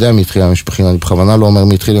המשפחים, אני יודע מי התחיל עם המשפחים, אני בכוונה לא אומר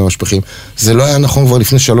מי התחיל עם המשפחים, זה לא היה נכון כבר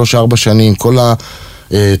לפני 3-4 שנים, כל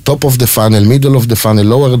ה-top of the funnel, middle of the funnel,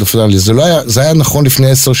 lower of the funnel, זה היה נכון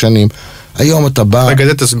לפני 10 שנים, היום אתה בא... רגע,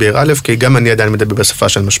 זה תסביר. א', כי גם אני עדיין מדבר בשפה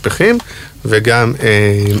של משפחים, וגם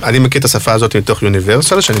אני מכיר את השפה הזאת מתוך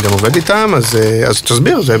יוניברסל, שאני גם עובד איתם, אז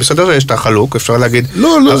תסביר, זה בסדר, יש את החלוק, אפשר להגיד...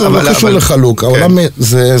 לא, זה לא קשור לחלוק, העולם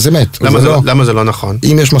זה מת. למה זה לא נכון?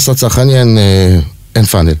 אם יש מסע צרכני, אין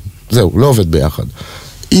פאנל. זהו, לא עובד ביחד.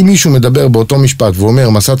 אם מישהו מדבר באותו משפט ואומר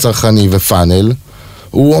מסע צרכני ופאנל,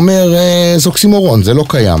 הוא אומר, זה אוקסימורון, זה לא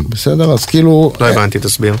קיים, בסדר? אז כאילו... לא הבנתי,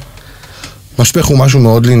 תסביר. משפך הוא משהו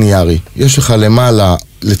מאוד ליניארי. יש לך למעלה,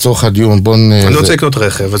 לצורך הדיון, אני רוצה לקנות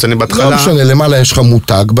רכב, אז אני בהתחלה... לא משנה, למעלה יש לך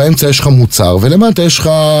מותג, באמצע יש לך מוצר, ולמטה יש לך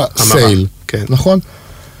סייל. כן. נכון?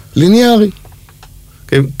 ליניארי.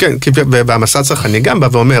 כן, כי במסע צרכני גם בא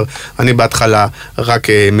ואומר, אני בהתחלה רק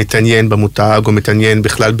מתעניין במותג, או מתעניין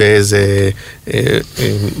בכלל באיזה,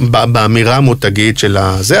 באמירה המותגית של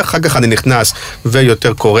זה, אחר כך אני נכנס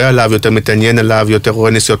ויותר קורא עליו, יותר מתעניין עליו, יותר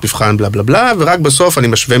רואה נסיעות מבחן, בלה בלה בלה, ורק בסוף אני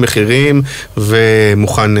משווה מחירים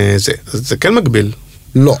ומוכן זה. אז זה כן מגביל.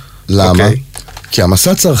 לא. למה? כי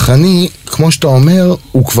המסע צרכני, כמו שאתה אומר,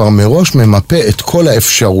 הוא כבר מראש ממפה את כל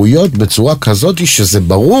האפשרויות בצורה כזאת שזה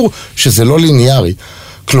ברור שזה לא ליניארי.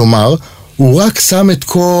 כלומר, הוא רק שם את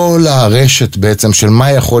כל הרשת בעצם של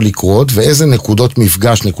מה יכול לקרות ואיזה נקודות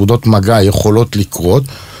מפגש, נקודות מגע יכולות לקרות,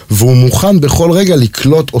 והוא מוכן בכל רגע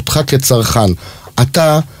לקלוט אותך כצרכן.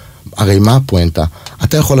 אתה, הרי מה הפואנטה?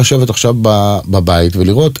 אתה יכול לשבת עכשיו בבית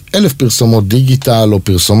ולראות 1,000 פרסומות דיגיטל או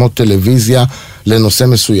פרסומות טלוויזיה לנושא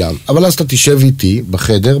מסוים. אבל אז אתה תשב איתי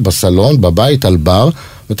בחדר, בסלון, בבית, על בר,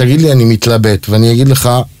 ותגיד לי אני מתלבט, ואני אגיד לך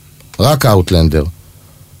רק אאוטלנדר.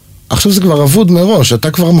 עכשיו זה כבר עבוד מראש,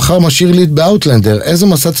 אתה כבר מחר משאיר לי באאוטלנדר, איזה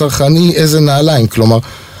מסע צרכני, איזה נעליים, כלומר...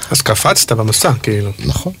 אז קפצת במסע, כאילו.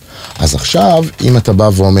 נכון. אז עכשיו, אם אתה בא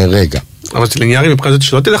ואומר, רגע... אבל זה ליניארי מבחינת זאת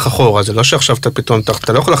שלא תלך אחורה, זה לא שעכשיו אתה פתאום,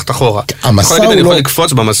 אתה לא יכול ללכת אחורה. המסע הוא לא... אני יכול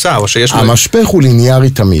לקפוץ במסע, או שיש... המשפך הוא ליניארי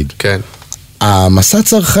תמיד. כן. המסע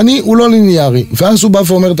צרכני הוא לא ליניארי, ואז הוא בא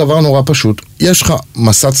ואומר דבר נורא פשוט. יש לך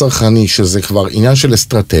מסע צרכני שזה כבר עניין של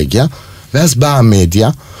אסטרטגיה, ואז באה המדיה,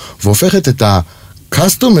 והופכת את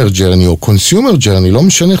ה-customer journey או consumer journey, לא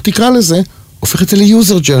משנה איך תקרא לזה, הופכת את זה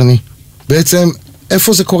ל-user journey. בעצם,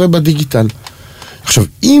 איפה זה קורה בדיגיטל? עכשיו,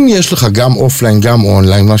 אם יש לך גם אופליין, גם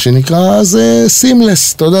אונליין, מה שנקרא, אז זה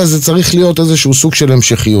סימלס, אתה יודע, זה צריך להיות איזשהו סוג של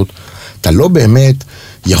המשכיות. אתה לא באמת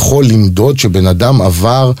יכול למדוד שבן אדם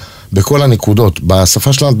עבר בכל הנקודות.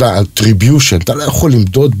 בשפה שלנו, attribution, אתה לא יכול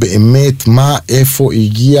למדוד באמת מה, איפה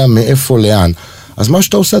הגיע, מאיפה, לאן. אז מה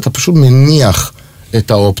שאתה עושה, אתה פשוט מניח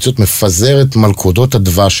את האופציות, מפזר את מלכודות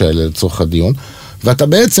הדבש האלה לצורך הדיון, ואתה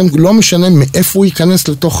בעצם לא משנה מאיפה הוא ייכנס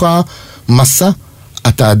לתוך המסע,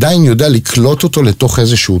 אתה עדיין יודע לקלוט אותו לתוך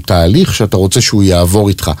איזשהו תהליך שאתה רוצה שהוא יעבור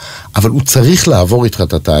איתך, אבל הוא צריך לעבור איתך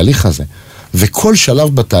את התהליך הזה, וכל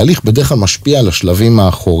שלב בתהליך בדרך כלל משפיע על השלבים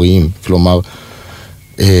האחוריים, כלומר,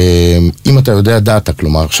 אם אתה יודע דאטה,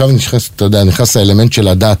 כלומר, עכשיו נכנס האלמנט של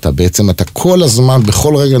הדאטה, בעצם אתה כל הזמן,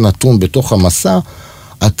 בכל רגע נתון בתוך המסע,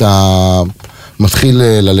 אתה מתחיל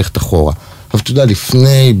ללכת אחורה. אבל אתה יודע,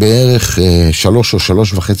 לפני בערך 3 או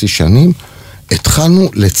 3.5 שנים, התחלנו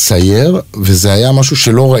לצייר, וזה היה משהו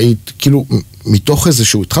שלא ראית, כאילו, מתוך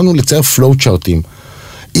איזשהו, התחלנו לצייר פלואו-צ'ארטים.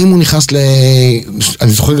 אם הוא נכנס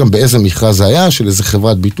אני זוכר גם באיזה מכרז זה היה, של איזה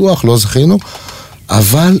חברת ביטוח, לא זכינו,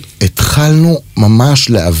 אבל התחלנו ממש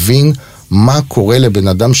להבין מה קורה לבן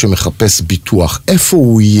אדם שמחפש ביטוח, איפה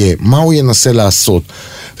הוא יהיה, מה הוא ינסה לעשות.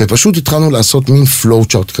 ופשוט התחלנו לעשות מין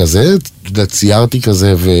פלואו-צ'ארט כזה, ציירתי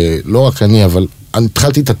כזה, ולא רק אני, אבל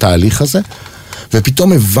התחלתי את התהליך הזה,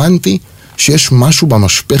 ופתאום הבנתי שיש משהו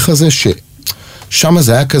במשפך הזה, ששם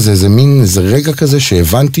זה היה כזה, זה מין, איזה רגע כזה,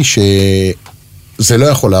 שהבנתי שזה לא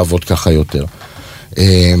יכול לעבוד ככה יותר.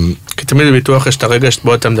 כי תמיד בביטוח יש את הרגע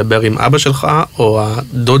שבו אתה מדבר עם אבא שלך, או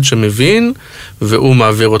הדוד שמבין, והוא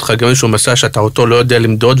מעביר אותך גם איזשהו מסע שאתה אותו לא יודע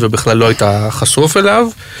למדוד, ובכלל לא היית חשוף אליו,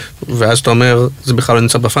 ואז אתה אומר, זה בכלל לא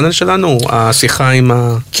נמצא בפאנל שלנו, השיחה עם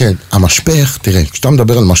כן, המשפך, תראה, כשאתה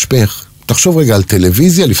מדבר על משפך, תחשוב רגע על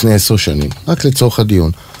טלוויזיה לפני 10 שנים, רק לצורך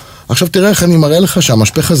הדיון. עכשיו תראה איך אני מראה לך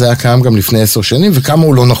שהמשפך הזה היה קיים גם לפני 10 שנים, וכמה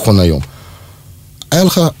הוא לא נכון היום. היה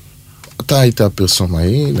לך, אתה היית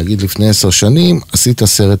פרסומאי, נגיד לפני 10 שנים, עשית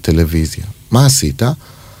סרט טלוויזיה. מה עשית?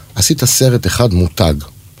 עשית סרט אחד מותג.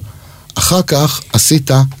 אחר כך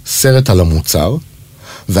עשית סרט על המוצר,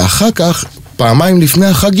 ואחר כך, פעמיים לפני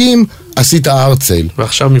החגים, עשית ארצייל.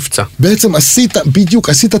 ועכשיו מבצע. בעצם בדיוק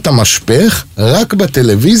עשית את המשפך, רק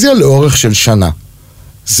בטלוויזיה לאורך של שנה.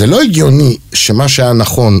 זה לא הגיוני שמה שהיה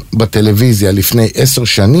נכון בטלוויזיה לפני 10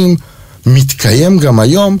 שנים, מתקיים גם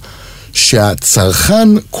היום, שהצרכן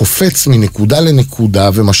קופץ מנקודה לנקודה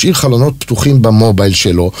ומשאיר חלונות פתוחים במובייל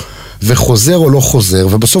שלו וחוזר או לא חוזר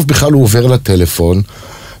ובסוף בכלל הוא עובר לטלפון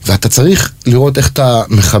ואתה צריך לראות איך אתה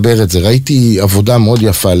מחבר את זה. ראיתי עבודה מאוד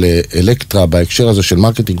יפה לאלקטרה בהקשר הזה של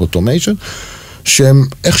מרקטינג אוטומיישן, שהם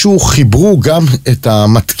איכשהו חיברו גם את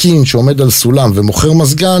המתקין שעומד על סולם ומוכר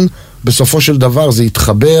מזגן, בסופו של דבר זה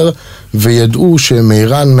יתחבר וידעו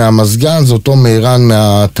שמהירן מהמזגן זה אותו מהירן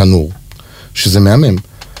מהתנור, שזה מהמם.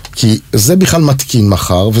 כי זה בכלל מתקין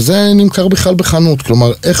מחר, וזה נמכר בכלל בחנות.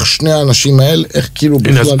 כלומר, איך שני האנשים האלה, איך כאילו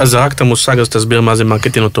בכלל... אז זרקת המושג, אז תסביר מה זה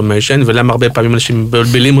מרקטינג אוטומיישן, ולמה הרבה פעמים אנשים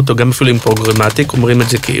מבלבלים אותו, גם אפילו עם פרוגרמטיק, אומרים את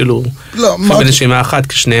זה כאילו... לא, בנשימה אחת,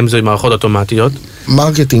 כשניהם זה מערכות אוטומטיות.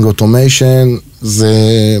 מרקטינג אוטומיישן זה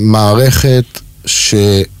מערכת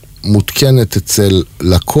שמותקנת אצל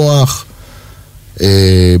לקוח,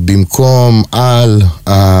 במקום על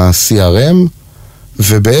ה-CRM,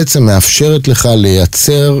 ובעצם מאפשרת לך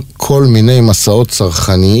לייצר כל מיני מסעות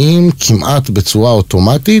צרכניים כמעט בצורה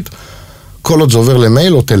אוטומטית, כל עוד זה עובר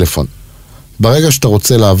למייל או טלפון. ברגע שאתה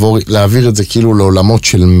רוצה להעביר את זה כאילו לעולמות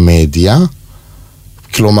של מדיה,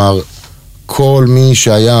 כלומר, כל מי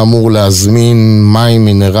שהיה אמור להזמין מים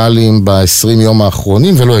מינרליים ב-20 יום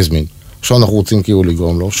האחרונים ולא הזמין. עכשיו אנחנו רוצים כאילו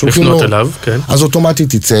לגרום לו. לפנות אליו, כן. אז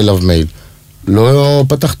אוטומטית יצא אליו מייל. לא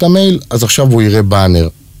פתח את המייל, אז עכשיו הוא יראה באנר.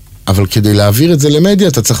 אבל כדי להעביר את זה למדיה,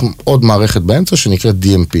 אתה צריך עוד מערכת באמצע שנקראת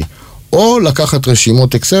DMP. או לקחת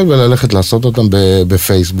רשימות אקסל וללכת לעשות אותם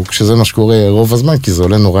בפייסבוק, שזה מה שקורה רוב הזמן, כי זה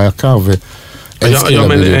עולה נורא יקר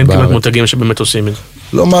היום אין כמעט מותגים שבאמת עושים את זה.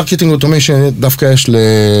 לא, מרקטינג אוטומיישן דווקא יש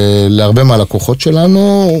להרבה מהלקוחות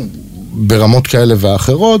שלנו, ברמות כאלה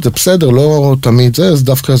ואחרות, זה בסדר, לא תמיד זה, אז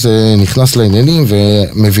דווקא זה נכנס לעניינים,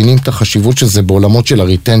 ומבינים את החשיבות שזה בעולמות של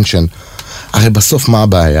הריטנשן. הרי בסוף מה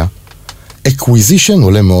הבעיה? אקוויזישן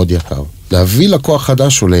עולה מאוד יקר. להביא לקוח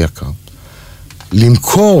חדש עולה יקר.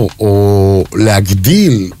 למכור או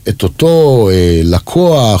להגדיל את אותו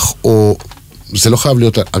לקוח, או זה לא חייב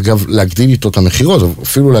להיות, אגב, להגדיל איתו את המחירות,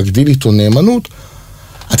 אפילו להגדיל איתו נאמנות,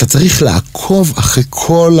 אתה צריך לעקוב אחרי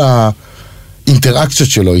כל האינטראקציות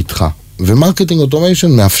שלו איתך. ומרקטינג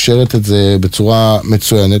אוטומיישן מאפשרת את זה בצורה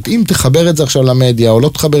מצוינת. אם תחבר את זה עכשיו למדיה או לא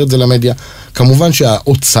תחבר את זה למדיה, כמובן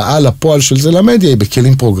שההוצאה לפועל של זה למדיה היא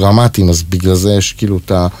בכלים פרוגרמטיים, אז בגלל זה יש כאילו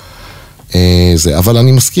את זה. אבל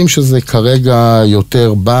אני מסכים שזה כרגע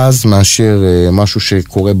יותר באז מאשר משהו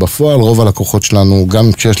שקורה בפועל. רוב הלקוחות שלנו,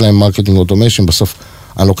 גם כשיש להם מרקטינג אוטומיישן, בסוף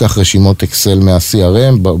אני לוקח רשימות אקסל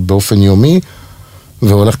מה-CRM באופן יומי,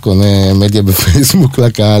 והולך קונה מדיה בפייסבוק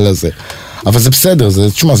לקהל הזה. אבל זה בסדר,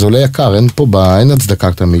 תשמע, זה עולה יקר, אין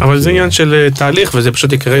הצדקה תמיד. אבל זה עניין של תהליך, וזה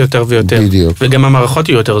פשוט יקרה יותר ויותר. בדיוק. וגם המערכות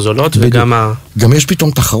יהיו יותר זולות, וגם גם יש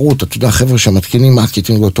פתאום תחרות, אתה יודע, חבר'ה שמתקינים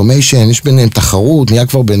מרקטינג אוטומיישן, יש ביניהם תחרות, נהיה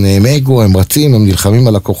כבר ביניהם אגו, הם רצים, הם נלחמים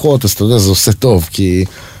על לקוחות, אז אתה יודע, זה עושה טוב, כי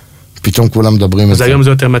פתאום כולם מדברים את זה. אז היום זה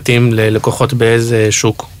יותר מתאים ללקוחות באיזה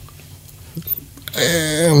שוק?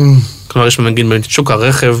 כלומר, יש מנגיד שוק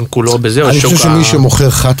הרכב, כולו בזה, או שוק אני חושב שמי שמוכר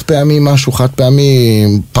חד פעמי, משהו חד פעמי,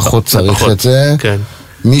 פחות צריך את זה. כן.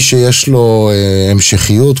 מי שיש לו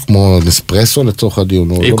המשכיות, כמו נספרסו לצורך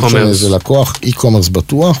הדיון, או לא משנה איזה לקוח, אי-קומרס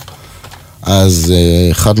בטוח, אז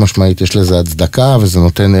חד משמעית יש לזה הצדקה, וזה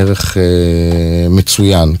נותן ערך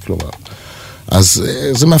מצוין, כלומר. אז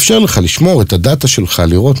זה מאפשר לך לשמור את הדאטה שלך,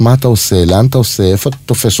 לראות מה אתה עושה, לאן אתה עושה, איפה אתה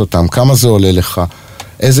תופס אותם, כמה זה עולה לך.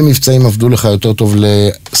 איזה מבצעים עבדו לך יותר טוב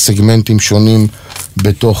לסגמנטים שונים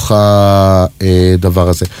בתוך הדבר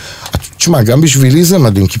הזה. תשמע, גם בשבילי זה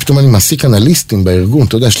מדהים, כי פתאום אני מעסיק אנליסטים בארגון,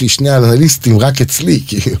 אתה יודע, יש לי שני אנליסטים רק אצלי,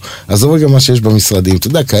 עזוב רגע מה שיש במשרדים, אתה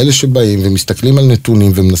יודע, כאלה שבאים ומסתכלים על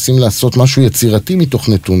נתונים ומנסים לעשות משהו יצירתי מתוך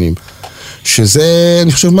נתונים, שזה,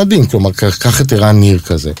 אני חושב, מדהים, כלומר, קח את ערן ניר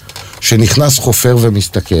כזה, שנכנס חופר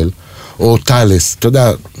ומסתכל, או טלס, אתה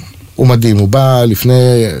יודע, הוא מדהים, הוא בא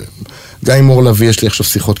לפני... גם עם אור לוי, יש לי עכשיו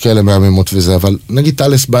שיחות כאלה מהממות וזה, אבל נגיד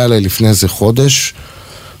טלס בא אליי לפני איזה חודש,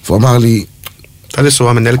 והוא אמר לי... טלס הוא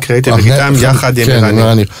המנהל קריאיטיב, וגיטם יחד עם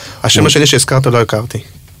ערן ניר. השם השני שהזכרת לא הכרתי.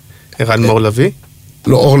 ערן מאור לוי?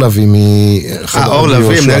 לא, אור לוי אור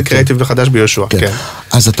לוי, מנהל קריאיטיב וחדש ביהושע, כן.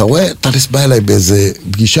 אז אתה רואה, טלס בא אליי באיזה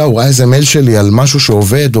פגישה, הוא ראה איזה מייל שלי על משהו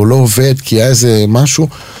שעובד או לא עובד, כי היה איזה משהו,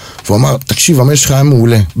 והוא אמר, תקשיב, המייל שלך היה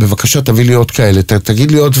מעולה, בבקשה תביא לי עוד כאלה,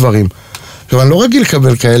 תגיד לי עוד דברים. עכשיו, אני לא רגיל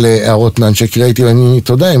לקבל כאלה הערות מאנשי קריאיטיב,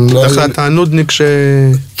 אתה יודע, הם לא... דווקא אתה נודניק ש...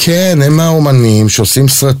 כן, הם האומנים שעושים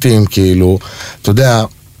סרטים, כאילו, אתה יודע,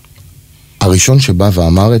 הראשון שבא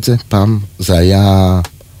ואמר את זה פעם, זה היה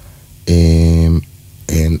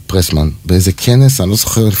פרסמן, באיזה כנס, אני לא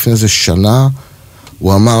זוכר לפני איזה שנה,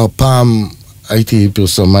 הוא אמר פעם, הייתי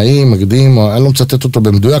פרסומאי, מקדים, אני לא מצטט אותו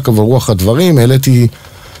במדויק, אבל רוח הדברים, העליתי...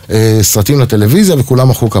 סרטים לטלוויזיה וכולם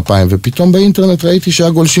מחאו כפיים, ופתאום באינטרנט ראיתי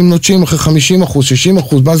שהגולשים נוטשים אחרי 50%,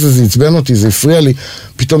 60%, מה זה עצבן אותי, זה הפריע לי,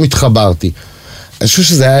 פתאום התחברתי. אני חושב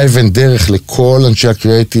שזה היה אבן דרך לכל אנשי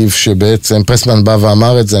הקריאיטיב, שבעצם פרסמן בא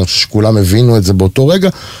ואמר את זה, אני חושב שכולם הבינו את זה באותו רגע,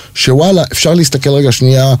 שוואלה, אפשר להסתכל רגע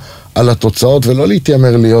שנייה על התוצאות, ולא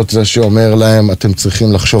להתיימר להיות זה שאומר להם, אתם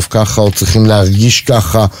צריכים לחשוב ככה, או צריכים להרגיש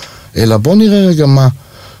ככה, אלא בוא נראה רגע מה,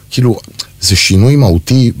 כאילו, זה שינוי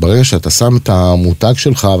מהותי, ברגע שאתה שם את המותג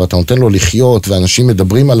שלך, ואתה נותן לו לחיות, ואנשים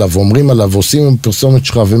מדברים עליו, ואומרים עליו, ועושים עם פרסומת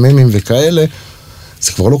שלך, וממים וכאלה,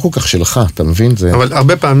 זה כבר לא כל כך שלך, אתה מבין? אבל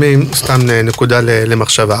הרבה פעמים, סתם נקודה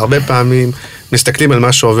למחשבה, הרבה פעמים מסתכלים על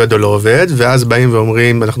מה שעובד או לא עובד, ואז באים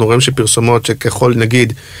ואומרים, אנחנו רואים שפרסומות שככל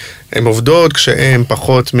נגיד, הן עובדות כשהן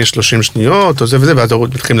פחות מ-30 שניות, או זה וזה, ואז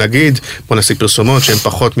מתחילים להגיד, בוא נעשה פרסומות שהן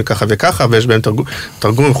פחות מככה וככה, ויש בהן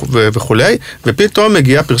תרגום וכולי, ופתאום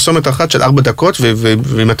מגיעה פרסומת אחת של 4 דקות,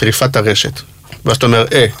 והיא מטריפה את הרשת. ואז אתה אומר,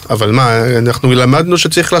 אבל מה, אנחנו למדנו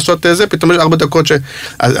שצריך לעשות זה, פתאום יש 4 דקות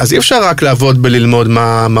אז אי אפשר רק לעבוד בללמוד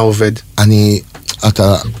מה עובד.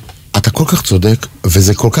 אתה כל כך צודק,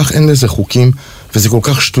 וזה כל כך אין לזה חוקים, וזה כל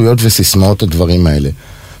כך שטויות וסיסמאות הדברים האלה.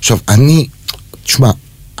 עכשיו, תשמע,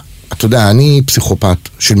 אתה יודע, אני פסיכופת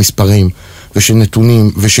של מספרים, ושל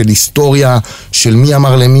נתונים, ושל היסטוריה, של מי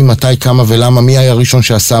אמר למי, מתי, כמה ולמה, מי היה הראשון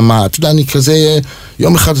שעשה מה. אתה יודע, אני כזה,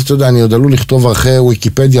 יום אחד, אתה יודע, אני עוד עלול לכתוב אחרי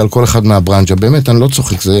וויקיפדיה על כל אחד מהברנג'ה. באמת, אני לא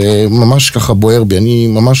צוחק, זה ממש ככה בוער בי, אני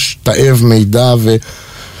ממש תאב מידע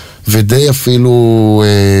ודי אפילו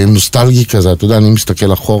נוסטלגי כזה, אתה יודע, אני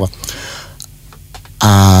מסתכל אחורה.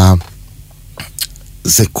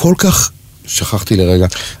 זה כל כך, שכחתי לרגע.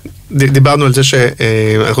 דיברנו על זה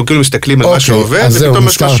שאנחנו כאילו מסתכלים על מה שעובד, ופתאום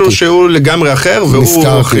יש משהו שהוא לגמרי אחר, והוא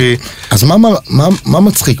הכי... אז מה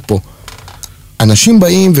מצחיק פה? אנשים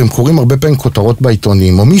באים והם קוראים הרבה פעמים כותרות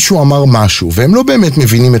בעיתונים, או מישהו אמר משהו, והם לא באמת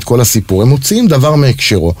מבינים את כל הסיפור, הם מוציאים דבר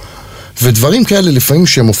מהקשרו. ודברים כאלה לפעמים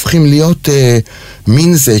שהם הופכים להיות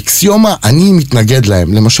מין זה אקסיומה, אני מתנגד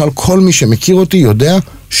להם. למשל, כל מי שמכיר אותי יודע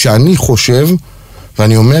שאני חושב,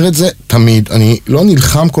 ואני אומר את זה תמיד, אני לא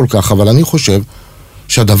נלחם כל כך, אבל אני חושב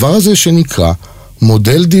שהדבר הזה שנקרא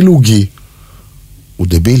מודל דילוגי הוא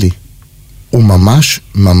דבילי. הוא ממש,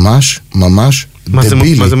 ממש, ממש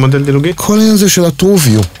דבילי. מה זה מודל דילוגי? כל העניין הזה של ה-True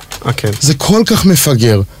View. זה כל כך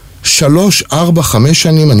מפגר. 3, 4, 5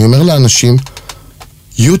 שנים, אני אומר לאנשים,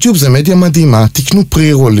 יוטיוב זה מדיה מדהימה, תקנו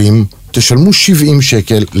פרי-רולים, תשלמו 70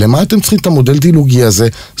 שקל, למה אתם צריכים את המודל דילוגי הזה?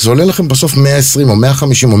 זה עולה לכם בסוף 120 או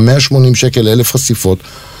 150 או 180 שקל 1,000 חשיפות.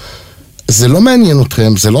 זה לא מעניין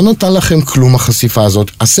אתכם, זה לא נתן לכם כלום החשיפה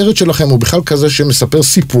הזאת. הסרט שלכם הוא בכלל כזה שמספר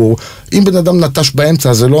סיפור. אם בן אדם נטש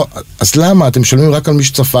באמצע, זה לא... אז למה? אתם משלמים רק על מי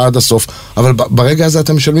שצפה עד הסוף, אבל ברגע הזה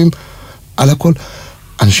אתם משלמים על הכל.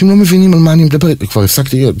 אנשים לא מבינים על מה אני מדבר. כבר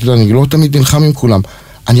הפסקתי, אני לא תמיד נלחם עם כולם.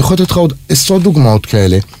 אני יכול לתת לך עוד 10 דוגמאות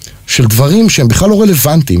כאלה, של דברים שהם בכלל לא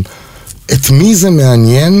רלוונטיים. את מי זה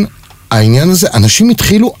מעניין העניין הזה? אנשים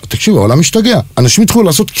התחילו, תקשיב, העולם משתגע. אנשים התחילו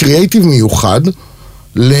לעשות קריאייטיב מיוחד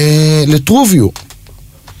ל-True View.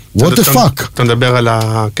 What the fuck? אתה מדבר על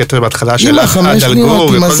הקטע בהתחלה של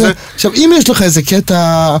הדלגור וכל זה? עכשיו, אם יש לך איזה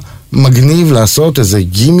קטע מגניב לעשות, איזה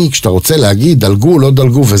גימיק שאתה רוצה להגיד, דלגו, לא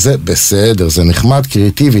דלגו, וזה בסדר, זה נחמד,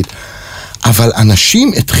 קריאטיבית. אבל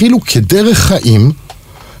אנשים התחילו כדרך חיים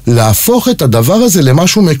להפוך את הדבר הזה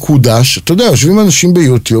למשהו מקודש. אתה יודע, יושבים אנשים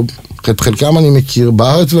ביוטיוב, את חלקם אני מכיר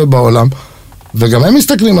בארץ ובעולם, וגם הם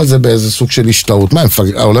מסתכלים על זה באיזה סוג של השתאות. מה,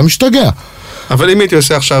 העולם משתגע. אבל אם הייתי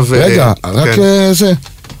עושה עכשיו... רגע, רק זה...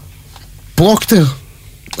 פרוקטר.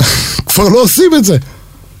 כבר לא עושים את זה.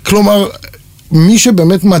 כלומר, מי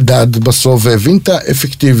שבאמת מדד בסוף והבין את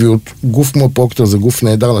האפקטיביות, גוף כמו פרוקטר זה גוף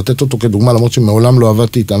נהדר, לתת אותו כדוגמה, למרות שמעולם לא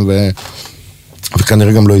עבדתי איתם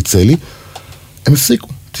וכנראה גם לא יצא לי, הם הפסיקו.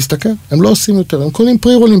 תסתכל, הם לא עושים יותר, הם קונים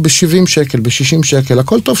פרי-רולים ב-70 שקל, ב-60 שקל,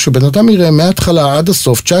 הכל טוב, שבן אדם יראה מההתחלה עד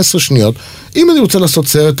הסוף, 19 שניות, אם אני רוצה לעשות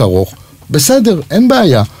סרט ארוך, בסדר, אין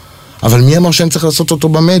בעיה, אבל מי אמר שאני צריך לעשות אותו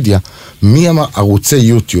במדיה? מי אמר? ערוצי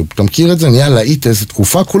יוטיוב, אתה מכיר את זה? נהיה להיט איזו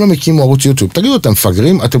תקופה, כולם הקימו ערוץ יוטיוב, תגידו, אתם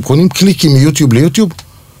מפגרים? אתם קונים קליקים מיוטיוב ליוטיוב?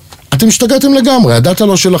 אתם השתגעתם לגמרי, הדאטה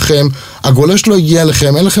לא שלכם, הגולש לא הגיע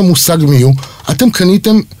לכם, אין לכם מושג מי הוא, אתם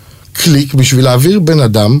קניתם קליק בשביל להעביר בן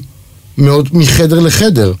אדם מאוד מחדר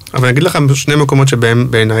לחדר. אבל אני אגיד לכם 2 מקומות שבהם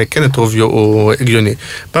בעיניי כן ה-True View הוא הגיוני.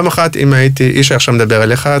 פעם אחת, אם הייתי, איש עכשיו מדבר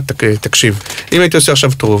אליך, תקשיב. אם הייתי עושה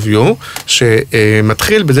עכשיו True View,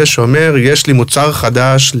 שמתחיל בזה שאומר, יש לי מוצר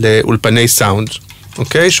חדש לאולפני סאונד,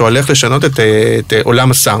 אוקיי? שהולך לשנות את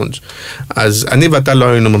עולם הסאונד. אז אני ואתה לא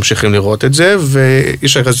היינו ממשיכים לראות את זה,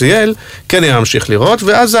 ואיש הרזיאל כן היה ממשיך לראות,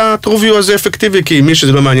 ואז ה-True View הזה אפקטיבי, כי מי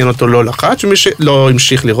שזה לא מעניין אותו לא לחץ, ומי שלא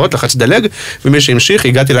המשיך לראות, לחץ דלג, ומי שהמשיך,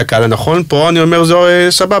 הגעתי לקהל הנכון, פה אני אומר, זו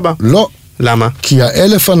סבבה. לא. למה? כי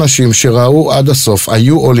 1,000 אנשים שראו עד הסוף,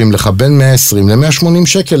 היו עולים לך בין 120 ל-180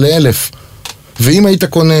 שקל ל-1,000. ואם היית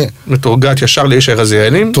קונה... מתורגת ישר לאיש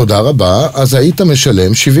הרזיאלים. תודה רבה, אז היית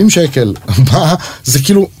משלם 70 שקל. מה? זה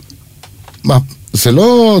כאילו... מה? זה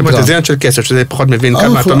לא... זאת אומרת, זה עניין של כסף, שזה פחות מבין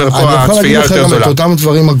כמה, אתה אומר פה הצפייה יותר זולה. אני יכול להגיד לכם את אותם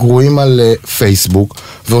הדברים הגרועים על פייסבוק,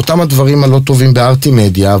 ואותם הדברים הלא טובים בארטי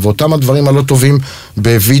מדיה, ואותם הדברים הלא טובים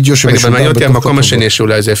בווידאו שמשודר בתוך אותי המקום השני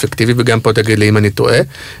שאולי זה אפקטיבי, וגם פה תגיד לי אם אני טועה.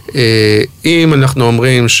 אם אנחנו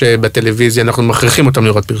אומרים שבטלוויזיה אנחנו מכריחים אותם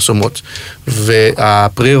לראות פרסומות,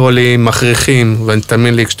 והפרי-רולים מכריחים, ואני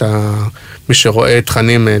תאמין לי כשאתה... מי שרואה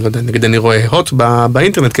תכנים, לא יודע, נגיד אני רואה הוט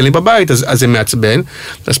באינטרנט, כלים בבית, אז זה מעצבן.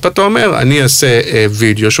 אז פה אתה אומר, אני אעשה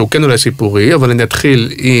וידאו שהוא כן אולי סיפורי, אבל אני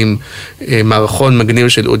אתחיל עם מערכון מגניב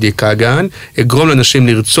של אודי קאגן, אגרום לאנשים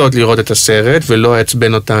לרצות לראות את הסרט, ולא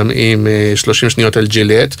יעצבן אותם עם 30 שניות על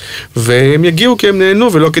ג'ילט, והם יגיעו כי הם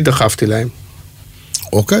נהנו ולא כי דחפתי להם.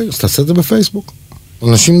 אוקיי, אז תעשה את זה בפייסבוק.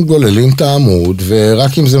 אנשים גוללים את העמוד,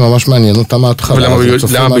 ורק אם זה ממש מעניין אותם מההתחלה.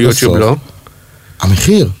 ולמה ביוטיוב לא?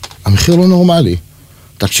 המחיר לא נורמלי.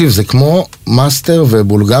 תקשיב, זה כמו מאסטר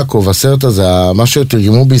ובולגקוב, הסרט הזה, מה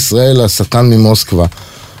שתרגמו בישראל, השטן ממוסקבה.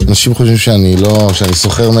 אנשים חושבים שאני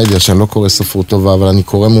סוחר מדיה, שאני לא קורא ספרות טובה, אבל אני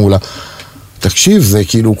קורא מעולה. תקשיב, זה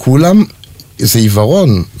כאילו כולם, זה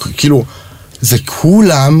עיוורון, כאילו, זה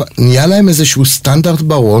כולם, נהיה להם איזשהו סטנדרט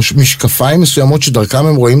בראש, משקפיים מסוימות שדרכם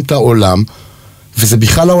הם רואים את העולם, וזה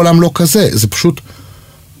בכלל העולם לא כזה, זה פשוט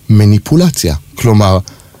מניפולציה. כלומר,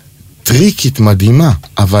 טריקית מדהימה,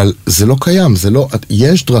 אבל זה לא קיים, זה לא,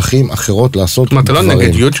 יש דרכים אחרות לעשות דברים. אתה לא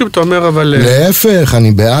נגד יוטיוב, אתה אומר, אבל... להפך,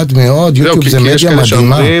 אני בעד מאוד, יוטיוב זה מדיה מדהימה. כי יש כאלה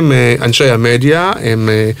שאומרים, אנשי המדיה, הם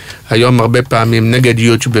היום הרבה פעמים נגד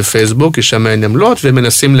יוטיוב בפייסבוק, יש שם נמלות, והם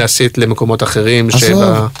מנסים להסיט למקומות אחרים.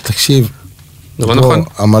 תקשיב, לא נכון?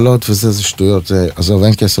 עמלות וזה, זה שטויות, עזוב,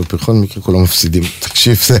 אין כסף, בכל מקרה כולם מפסידים,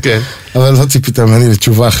 תקשיב, זה, אבל לא ציפית ממני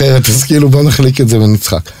לתשובה אחרת, אז כאילו בוא נחליק את זה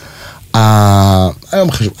ונצחק.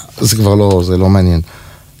 היום חשוב, זה כבר לא, זה לא מעניין.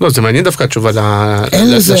 לא, זה מעניין דווקא התשובה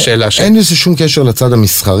לשאלה. אין לזה שום קשר לצד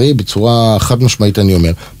המסחרי, בצורה חד משמעית אני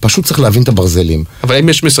אומר. פשוט צריך להבין את הברזלים. אבל אם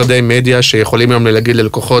יש משרדי מדיה שיכולים היום להגיד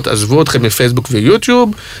ללקוחות, עזבו אתכם מפייסבוק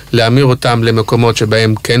ויוטיוב, להמיר אותם למקומות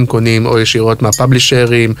שבהם כן קונים, או ישירות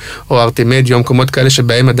מהפאבלישרים, או ארטי מדיה, מקומות כאלה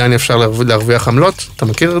שבהם עדיין אפשר להרוויח עמלות. אתה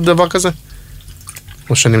מכיר דבר כזה?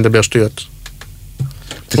 או שאני מדבר שטויות?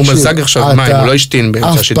 הוא מזג עכשיו מים, הוא לא השתין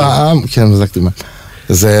באמצע השידור. אף פעם, כן, מזגתי מים.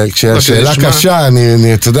 זה, כשהשאלה קשה,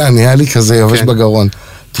 אתה יודע, נהיה לי כזה יובש בגרון.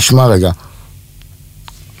 תשמע רגע.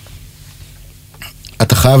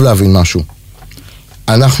 אתה חייב להבין משהו.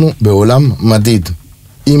 אנחנו בעולם מדיד.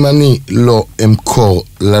 אם אני לא אמכור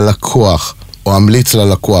ללקוח, או אמליץ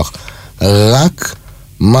ללקוח, רק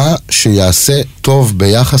מה שיעשה טוב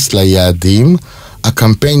ביחס ליעדים,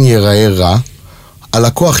 הקמפיין ייראה רע,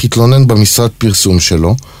 הלקוח יתלונן במשרד פרסום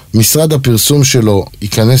שלו, משרד הפרסום שלו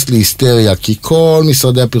ייכנס להיסטריה, כי כל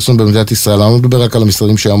משרדי הפרסום במדינת ישראל, אני לא מדבר רק על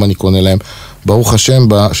המשרדים שהיום אני קונה להם, ברוך השם,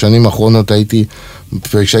 בשנים האחרונות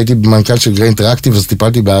כשהייתי במנכ"ל של גריי אינטראקטיב, אז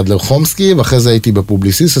טיפלתי באדלר חומסקי, ואחרי זה הייתי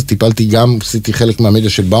בפובליסיס, אז טיפלתי גם, עשיתי חלק מהמדיה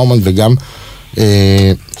של באומן, וגם...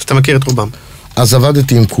 אתה מכיר את רובם. אז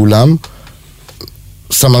עבדתי עם כולם,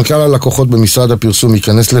 סמנכ"ל הלקוחות במשרד הפרסום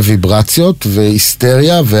ייכנס לוויברציות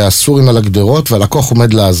והיסטריה והסורים על הגדרות והלקוח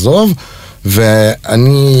עומד לעזוב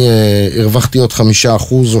ואני הרווחתי עוד 5%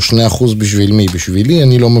 או 2% בשביל מי? בשבילי,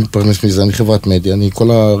 אני לא מפרנס מזה, אני חברת מדיה,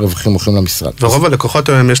 כל הרווחים הולכים למשרד. ורוב הלקוחות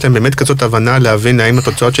היום יש להם באמת כזאת הבנה להבין האם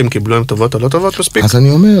התוצאות שהם קיבלו הן טובות או לא טובות מספיק? אז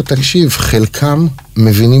אני אומר, תקשיב, חלקם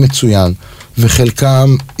מבינים מצוין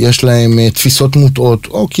וחלקם יש להם תפיסות מוטעות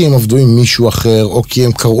או כי הם עבדו עם מישהו אחר או כי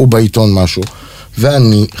הם קראו בעיתון משהו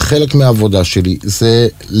ואני, חלק מהעבודה שלי זה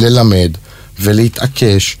ללמד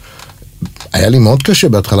ולהתעקש. היה לי מאוד קשה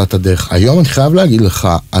בהתחלת הדרך. היום אני חייב להגיד לך,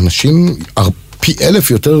 אנשים פי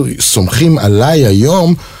 1000 יותר סומכים עליי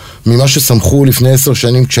היום ממה שסמכו לפני 10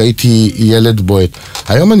 שנים כשהייתי ילד בועט.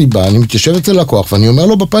 היום אני בא, אני מתיישב אצל לקוח ואני אומר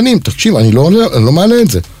לו בפנים, תקשיב, אני לא מעלה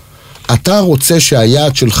את זה. אתה רוצה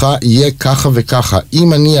שהיעד שלך יהיה ככה וככה.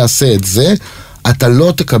 אם אני אעשה את זה, אתה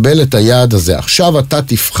לא תקבל את היעד הזה. עכשיו אתה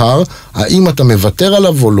תבחר האם אתה מוותר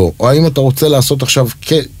עליו או לא, או האם אתה רוצה לעשות עכשיו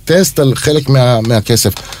טסט על חלק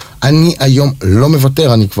מהכסף. אני היום לא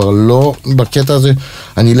מוותר, אני כבר לא בקטע הזה,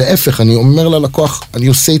 אני להפך, אני אומר ללקוח, אני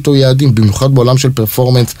עושה איתו יעדים, במיוחד בעולם של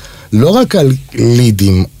פרפורמנס, לא רק על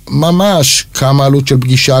לידים, ממש כמה עלות של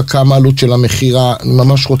פגישה, כמה עלות של המחירה, אני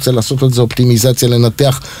ממש רוצה לעשות את זה אופטימיזציה,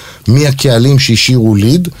 לנתח מי הקהלים שהשאירו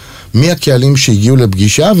ליד, מי הקהלים שהגיעו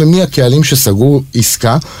לפגישה, ומי הקהלים שסגרו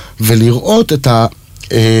עסקה, ולראות את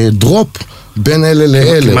הדרופ בין אלה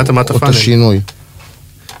לאלה, או את השינוי.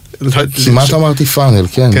 כמעט אמרתי פאנל,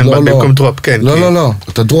 כן. כן, במקום דרופ, כן. לא,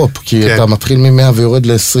 אתה דרופ, כי אתה מתחיל מ-100 ויורד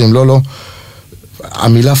ל-20, לא.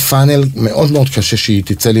 המילה פאנל מאוד מאוד קשה שהיא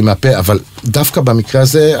תצא לי מהפה, אבל דווקא במקרה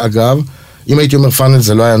הזה, אגב, אם הייתי אומר פאנל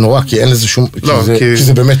זה לא היה נורא, כי אין לזה שום... לא, כי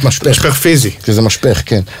זה באמת משפך. משפך פיזי. כי זה משפך,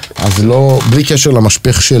 כן. אז לא, בלי קשר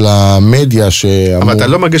למשפך של המדיה שאמור... אבל אתה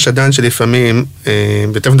לא מרגיש עדיין שלפעמים,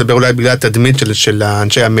 ותכף נדבר אולי בגלל התדמית של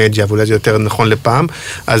אנשי המדיה, ואולי זה יותר נכון לפעם,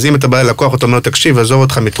 אז אם אתה בא ללקוח, אתה אומר, תקשיב, עזוב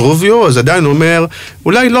אותך מטרוביו, אז עדיין הוא אומר,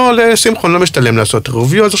 אולי לא, לשמחון לא משתלם לעשות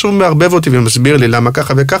טרוביו, אז עכשיו הוא מערבב אותי ומסביר לי למה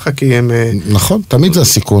ככה וככה, כי הם... נכון, תמיד זה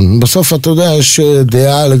הסיכון. בסוף, אתה יודע, יש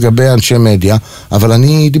דעה לגבי אנשי מדיה, אבל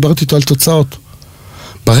אני דיברתי איתו על תוצאות.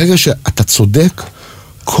 ברגע שאתה צודק,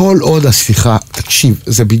 כל עוד השיחה, תקשיב,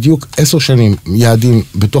 זה בדיוק 10 שנים יעדים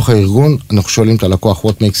בתוך הארגון, אנחנו שואלים את הלקוח,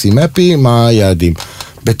 what makes him happy, מה היעדים?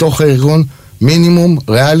 בתוך הארגון, מינימום,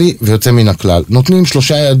 ריאלי ויוצא מן הכלל. נותנים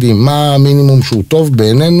 3 יעדים, מה המינימום שהוא טוב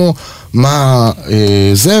בעינינו, מה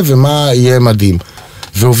זה ומה יהיה מדהים.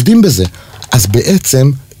 ועובדים בזה. אז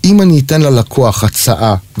בעצם, אם אני אתן ללקוח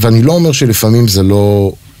הצעה, ואני לא אומר שלפעמים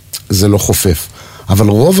זה לא חופף, אבל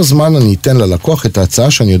רוב הזמן אני אתן ללקוח את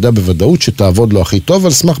ההצעה שאני יודע בוודאות שתעבוד לו הכי טוב,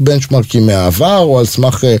 על סמך בנצ'מרקים מהעבר, או על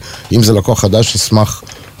סמך, אם זה לקוח חדש, על סמך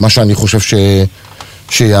מה שאני חושב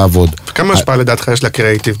שיעבוד. וכמה השפעה לדעתך יש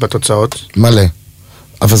לקריאיטיב בתוצאות? מלא.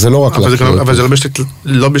 אבל זה לא רק לקריאיטיב. אבל זה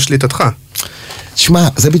לא בשליטתך. תשמע,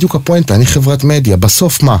 זה בדיוק הפואנטה, אני חברת מדיה,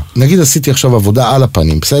 בסוף מה? נגיד עשיתי עכשיו עבודה על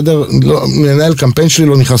הפנים, בסדר? מנהל קמפיין שלי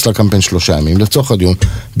לא נכנס לקמפיין 3 ימים, לצורך הדיון.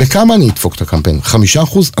 בכמה אני אדפוק את הקמפיין? 5%,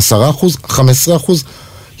 10%, 15%?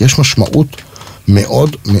 יש משמעות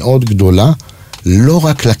מאוד מאוד גדולה, לא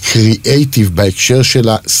רק לקריאייטיב בהקשר של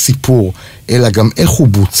הסיפור, אלא גם איך הוא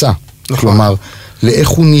בוצע. כלומר, לאיך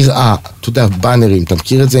הוא נראה, אתה יודע, בנרים, אתה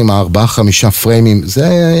מכיר את זה עם 4-5 פריימים, זה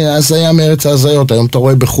הזיה מארץ ההזיות, היום אתה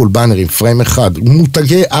רואה בחול בנרים, פריים אחד,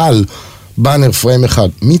 מותגי על, בנר, פריים אחד,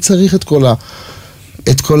 מי צריך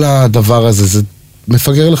את כל הדבר הזה? זה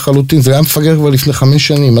מפגר לחלוטין, זה היה מפגר כבר לפני 5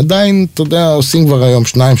 שנים, עדיין, אתה יודע, עושים כבר היום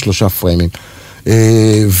 2-3 פריימים,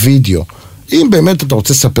 וידאו, אם באמת אתה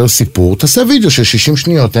רוצה לספר סיפור, תעשה וידאו של 60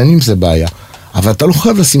 שניות, אין עם זה בעיה, אבל אתה לא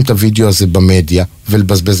חייב לשים את הוידאו הזה במדיה,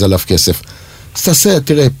 ולבזבז עליו כסף. אז תעשה,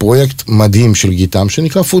 תראה, פרויקט מדהים של גיטם,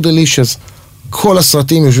 שנקרא Food Delicious. כל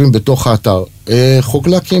הסרטים יושבים בתוך האתר.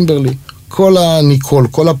 חוגלה קימברלי, כל הניקול,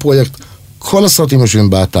 כל הפרויקט, כל הסרטים יושבים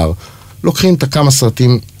באתר. לוקחים את כמה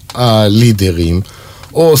סרטים הלידרים,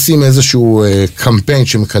 או עושים איזשהו קמפיין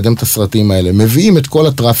שמקדם את הסרטים האלה, מביאים את כל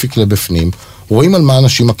הטראפיק לבפנים, רואים על מה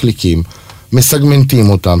אנשים מקליקים, מסגמנטים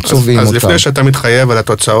אותם, צובעים אותם. אז לפני שאתה מתחייב על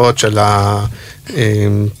התוצאות של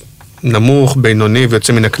נמוך, בינוני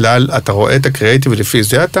ויוצא מן הכלל, אתה רואה את הקריאיטיב ולפי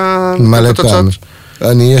זה אתה... מלא פעם.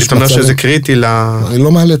 אתה אומר שזה קריטי ל... אני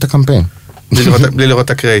לא מעלה את הקמפיין. בלי לראות את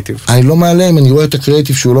הקריאיטיב. אני לא מעלה, אם אני רואה את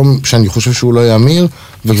הקריאיטיב שאני חושב שהוא לא יאמיר,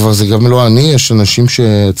 וכבר זה גם לא אני, יש אנשים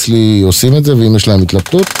שאצלי עושים את זה, ואם יש להם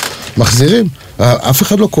התלבטות, מחזירים. אף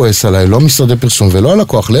אחד לא כועס עליי, לא משרדי פרסום ולא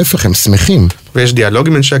הלקוח, להפך, הם שמחים. ויש דיאלוג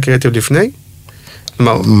עם אנשי הקריאיטיב לפני?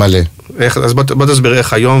 מלא. אז בוא תסביר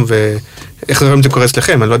איך היום ואיך זה קורה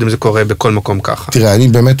אצלכם, אני לא יודע אם זה קורה בכל מקום ככה. תראה, אני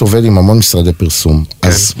באמת עובד עם המון משרדי פרסום,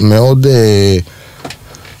 אז מאוד,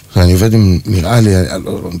 אני עובד עם, נראה לי,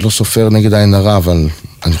 לא סופר נגד עין הרע, אבל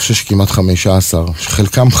אני חושב שכמעט 15,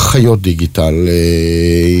 שחלקם חיות דיגיטל,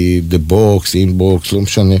 The Box, Inbox, לא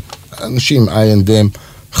משנה, אנשים, I&M,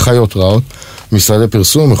 חיות רעות, משרדי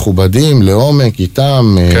פרסום מכובדים, לעומק,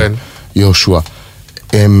 איתם, יהושע.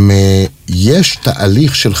 יש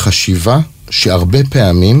תהליך של חשיבה שהרבה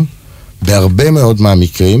פעמים, בהרבה מאוד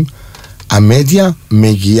מהמקרים, המדיה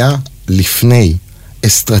מגיעה לפני.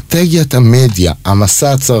 אסטרטגיית המדיה,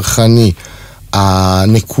 המסע הצרכני,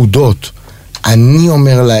 הנקודות, אני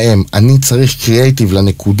אומר להם, אני צריך קריאייטיב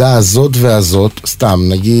לנקודה הזאת והזאת, סתם,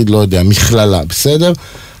 נגיד, לא יודע, מכללה, בסדר?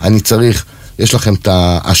 אני צריך, יש לכם את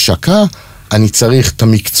ההשקה, אני צריך את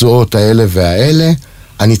המקצועות האלה והאלה,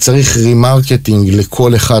 אני צריך רימרקטינג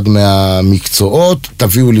לכל אחד מהמקצועות,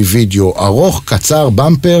 תביאו לי וידאו ארוך, קצר,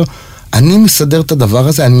 במפר, אני מסדר את הדבר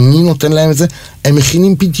הזה, אני נותן להם את זה, הם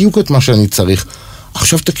מכינים בדיוק את מה שאני צריך.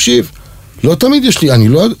 עכשיו תקשיב, לא תמיד יש לי,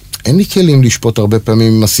 אין לי כלים לשפוט הרבה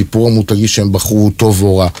פעמים עם הסיפור המותגי שהם בחרו טוב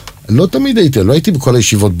או רע. לא תמיד לא הייתי בכל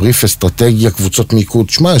הישיבות בריף, אסטרטגיה, קבוצות מיקוד,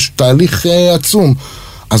 שמה, יש תהליך עצום.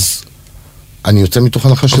 אז אני יוצא מתוך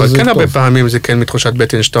הנחה שזה טוב. אבל כן הרבה פעמים זה כן מתחושת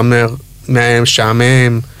בטן שאתה אומר, מהם,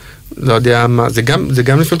 שעמם, לא יודע מה, זה גם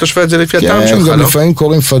לפעמים תשווה את זה לפי הטעם שלך, לא? כן, גם לפעמים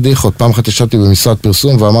קוראים פדיחות. פעם אחת ישבתי במשרד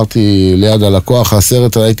פרסום ואמרתי ליד הלקוח,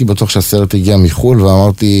 הסרט, הייתי בטוח שהסרט הגיע מחול,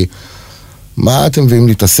 ואמרתי, מה אתם מביאים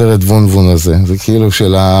לי את הסרט וון הזה? זה כאילו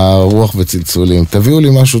של הרוח וצלצולים. תביאו לי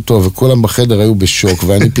משהו טוב, וכולם בחדר היו בשוק,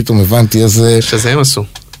 ואני פתאום הבנתי איזה... שזה הם עשו.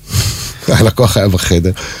 הלקוח היה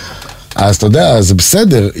בחדר. אז אתה יודע, זה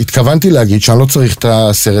בסדר. התכוונתי להגיד שאני לא צריך את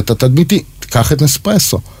הסרט התדמיתי. קח את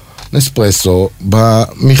נספרסו. נספרסו,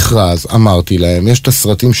 במכרז, אמרתי להם, יש את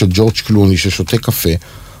הסרטים של ג'ורג' קלוני ששותה קפה.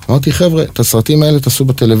 אמרתי, חבר'ה, את הסרטים האלה תעשו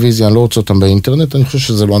בטלוויזיה, אני לא רוצה אותם באינטרנט, אני חושב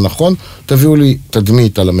שזה לא נכון, תביאו לי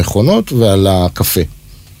תדמית על המכונות ועל הקפה.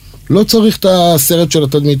 לא צריך את הסרט של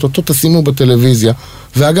התדמית, אותו תשימו בטלוויזיה,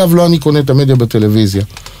 ואגב, לא אני קונה את המדיה בטלוויזיה.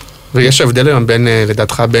 ויש הבדל היום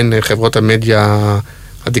לדעתך, בין חברות המדיה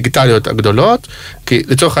הדיגיטליות הגדולות, כי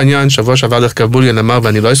לצורך העניין, שבוע שעבר דרך קבוליאן אמר,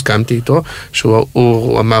 ואני לא הסכמתי איתו,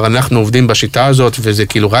 שהוא אמר, אנחנו עובדים בשיטה הזאת, וזה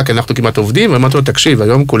כאילו רק אנחנו כמעט עובדים, ואמרתי לו, תקשיב,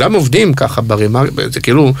 היום כולם עובדים ככה ברימה, זה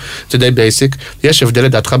כאילו, זה די בייסיק, יש הבדל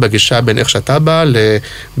לדעתך בגישה בין איך שאתה בא,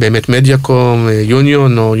 לבאמת מדיאקום,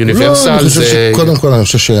 יוניון או יוניברסל. לא, אני חושב שקודם כל, אני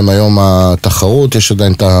חושב שהם היום התחרות, יש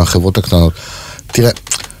עדיין את החברות הקטנות. תראה,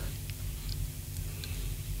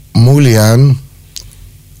 מוליאן,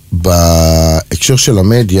 בהקשר של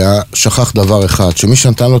המדיה, שכח דבר אחד, שמי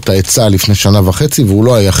שנתן לו את העצה לפני שנה וחצי, והוא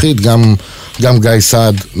לא היחיד, גם גיא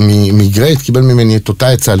סעד מגרייט, קיבל ממני את אותה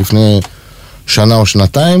עצה לפני שנה או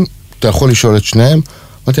שנתיים, אתה יכול לשאול את שניהם,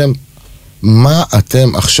 אמרתם, מה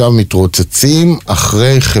אתם עכשיו מתרוצצים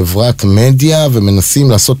אחרי חברת מדיה,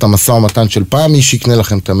 ומנסים לעשות את המשא ומתן של פעם, מי שיקנה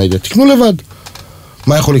לכם את המדיה, תקנו לבד.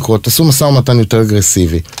 מה יכול לקרות? תעשו משא ומתן יותר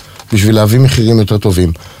אגרסיבי, בשביל להביא מחירים יותר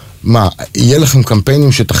טובים. מה, יהיה לכם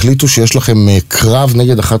קמפיינים שתחליטו שיש לכם קרב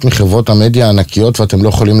נגד אחת מחברות המדיה הענקיות ואתם לא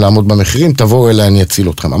יכולים לעמוד במחירים, תבואו אליי, אני אציל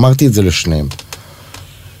אתכם. אמרתי את זה לשניהם.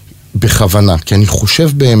 בכוונה, כי אני חושב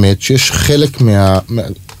באמת שיש חלק הם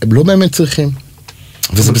לא באמת צריכים.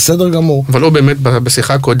 וזה בסדר גמור. אבל הוא באמת,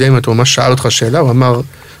 בשיחה הקודמת, הוא ממש שאל אותך שאלה, הוא אמר,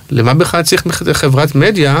 למה בכלל צריך חברת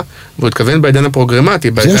מדיה, והוא התכוון בעידן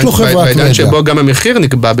הפרוגרמטי, בעידן שבו גם המחיר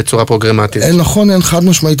נקבע בצורה פרוגרמטית. נכון, אין חד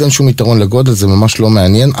משמעית, אין שום יתרון לגודל, זה ממש לא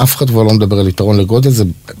מעניין, אף אחד כבר לא מדבר על יתרון לגודל, זה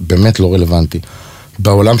באמת לא רלוונטי.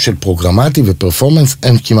 בעולם של פרוגרמטי ופרפורמנס,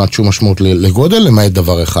 אין כמעט שום משמעות לגודל, למעט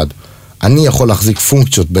דבר אחד. אני יכול להחזיק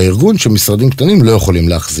פונקציות בארגון שמשרדים קטנים לא יכולים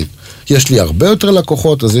להחזיק. יש לי הרבה יותר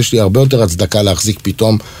לקוחות, אז יש לי הרבה יותר הצדקה להחזיק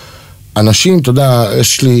פתאום אנשים, אתה יודע,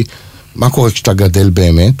 יש לי מה קורה כשאתה גדל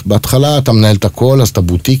באמת? בהתחלה אתה מנהל את הכל, אז אתה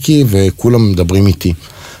בוטיקי וכולם מדברים איתי.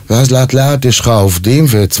 ואז לאט לאט יש לך עובדים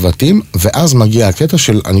וצוותים, ואז מגיע הקטע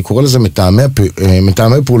של, אני קורא לזה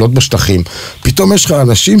מתאמי פעולות בשטחים. פתאום יש לך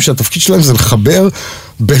אנשים שהתפקיד שלהם זה לחבר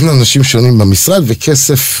בין אנשים שונים במשרד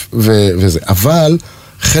וכסף וזה. אבל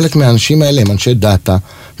חלק מהאנשים האלה הם אנשי דאטה,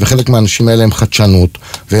 וחלק מהאנשים האלה הם חדשנות,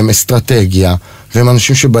 והם אסטרטגיה, והם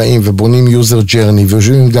אנשים שבאים ובונים יוזר ג'רני,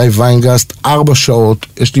 ויושבים עם גיא ויינגסט 4 שעות,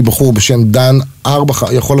 יש לי בחור בשם דן,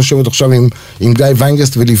 יכול לשבת עכשיו עם גיא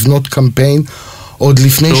ויינגסט ולבנות קמפיין, עוד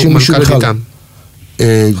לפני שמישהו בכלל.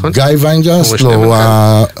 גיא ויינגסט,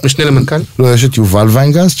 לא, משנה למנכ"ל? לא, יש את יובל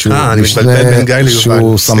ויינגסט,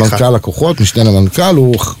 שהוא סמנכ"ל לקוחות, משנה למנכ"ל,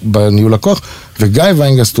 הוא בניהול לקוח, וגיא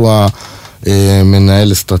ויינגסט הוא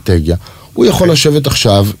המנהל אסטרטגיה. הוא יכול לשבת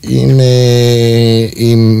עכשיו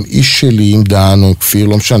עם איש שלי, עם דן או כפיר,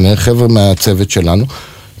 לא משנה, חבר'ה מהצוות שלנו.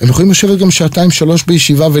 הם יכולים לשבת גם 2-3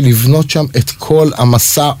 בישיבה ולבנות שם את כל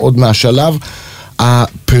המסע עוד מהשלב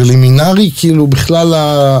הפרלימינרי, כאילו בכלל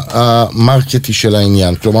המרקטי של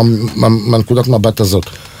העניין, כלומר מהנקודת מבט הזאת.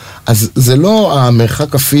 אז זה לא,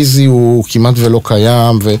 המרחק הפיזי הוא כמעט ולא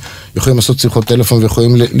קיים, ויכולים לעשות שיחות טלפון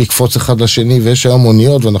ויכולים לקפוץ אחד לשני, ויש היום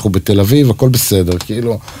מוניות ואנחנו בתל אביב, הכל בסדר,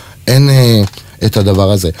 כאילו אין את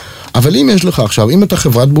הדבר הזה. אבל אם יש לך עכשיו, אם אתה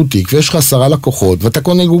חברת בוטיק ויש לך 10 לקוחות, ואתה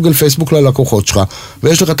קונה גוגל פייסבוק ללקוחות שלך,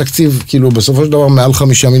 ויש לך תקציב, כאילו בסופו של דבר מעל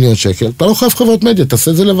 5 מיליון שקל, אתה לא חייב חברת מדיה,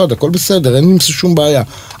 תעשה את זה לבד, הכל בסדר, אין עם זה שום בעיה.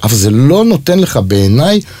 אבל זה לא נותן לך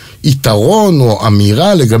בעיניי יתרון או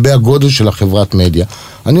אמירה לגבי הגודל של החברת מדיה.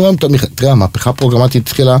 אני רואה, תראה, המהפכה הפרוגרמטית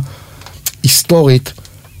התחילה היסטורית,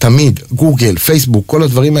 תמיד, גוגל, פייסבוק, כל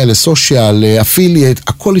הדברים האלה, סושיאל, אפילייט,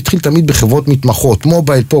 הכל התחיל תמיד בחברות מתמחות,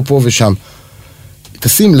 מובייל, פה ושם.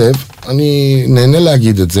 תשים לב, אני נהנה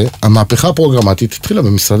להגיד את זה, המהפכה הפרוגרמטית התחילה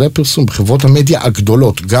במשרדי הפרסום, בחברות המדיה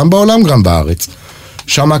הגדולות, גם בעולם, גם בארץ.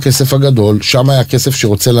 שם הכסף הגדול, שם היה כסף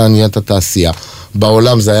שרוצה להניע את התעשייה.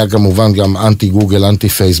 בעולם זה היה כמובן גם אנטי גוגל, אנטי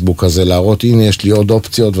פייסבוק הזה, להראות, הנה יש לי עוד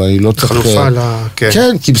אופציות ואני לא צריך... חלופה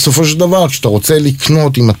כן, כי בסופו של דבר, כשאתה רוצה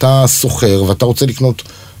לקנות, אם אתה סוחר ואתה רוצה לקנות,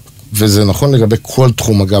 וזה נכון לגבי כל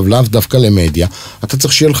תחום אגב, לאו דווקא למדיה, אתה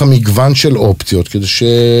צריך שיהיה לך מגוון של אופציות, כדי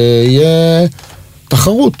שיהיה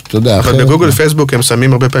תחרות, אתה יודע. אבל בגוגל ופייסבוק הם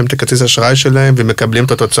שמים הרבה פעמים את הכרטיס האשראי שלהם, ומקבלים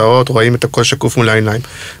את התוצאות, רואים את הכל שקוף מול העיניים.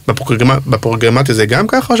 בפרוגרמטי זה גם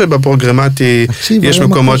ככה, או שבפרוגרמטי יש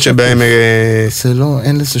מקומות שבהם... זה לא,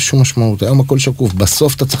 אין לזה שום משמעות, היום הכל שקוף,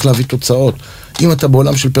 בסוף אתה צריך להביא תוצאות. אם אתה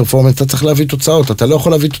בעולם של פרפורמנס, אתה צריך להביא תוצאות, אתה לא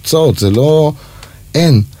יכול להביא תוצאות, זה לא...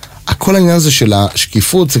 אין. הכל העניין הזה של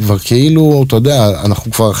השקיפות, זה כבר כאילו, אתה יודע,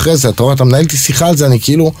 אנחנו כבר אחרי זה, אתה רואה, אתה מנהל לי שיחה על זה, אני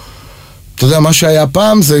כאילו... אתה יודע, מה שהיה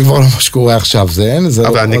פעם זה כבר לא מה שקורה עכשיו, זה אין, זה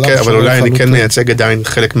אבל אולי אני כן מייצג עדיין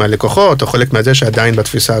חלק מהלקוחות, או חלק מהזה שעדיין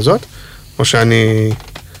בתפיסה הזאת, או שאני...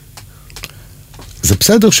 זה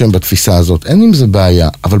בסדר שהם בתפיסה הזאת, אין עם זה בעיה,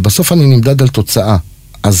 אבל בסוף אני נמדד על תוצאה,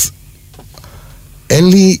 אז אין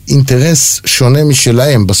לי אינטרס שונה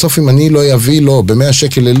משלהם, בסוף אם אני לא יביא לו ב100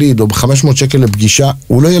 שקל לליד, או ב500 שקל לפגישה,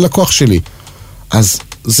 הוא לא יהיה לקוח שלי, אז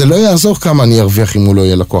זה לא יעזור כמה אני ארוויח אם הוא לא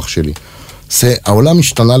יהיה לקוח שלי. העולם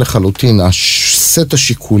השתנה לחלוטין, הסט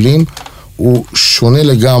השיקולים הוא שונה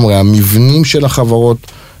לגמרי, המבנים של החברות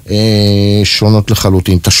שונות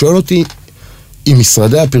לחלוטין. אתה שואל אותי אם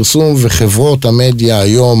משרדי הפרסום וחברות המדיה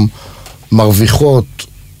היום מרוויחות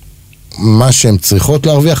מה שהן צריכות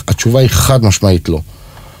להרוויח, התשובה היא חד משמעית לא.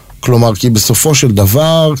 כלומר, כי בסופו של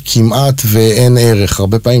דבר כמעט ואין ערך.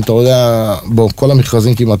 הרבה פעמים אתה יודע, כל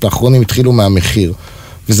המכרזים כמעט האחרונים התחילו מהמחיר.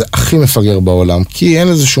 וזה הכי מפגר בעולם, כי אין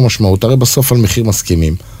לזה שום משמעות, הרי בסוף על מחיר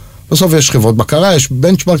מסכימים. בסוף יש חברות בקרה, יש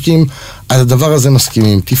בנצ'מרקים, על הדבר הזה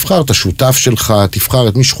מסכימים. תבחר את השותף שלך, תבחר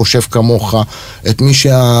את מי שחושב כמוך, את מי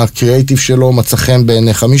שהקריאייטיב שלו מצא חן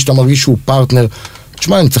בעיניך, מי שאתה מרגיש שהוא פרטנר.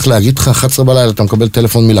 תשמע, אני צריך להגיד לך, 11 בלילה אתה מקבל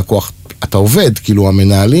טלפון מלקוח, אתה עובד, כאילו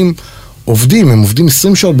המנהלים עובדים, הם עובדים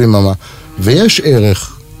 20 שעות ביממה, ויש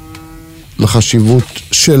ערך לחשיבות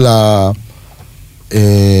של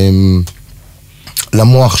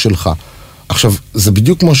למוח שלך. עכשיו, זה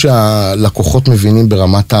בדיוק כמו שהלקוחות מבינים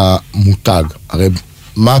ברמת המותג. הרי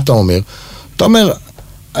מה אתה אומר? אתה אומר,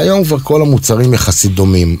 היום כבר כל המוצרים יחסית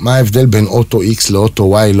דומים. מה ההבדל בין אוטו X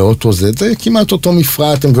לאוטו Y לאוטו Z? זה כמעט אותו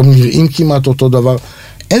מפרט, הם גם נראים כמעט אותו דבר.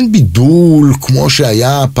 אין בידול כמו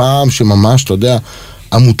שהיה פעם שממש, אתה יודע,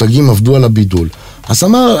 המותגים עבדו על הבידול. אז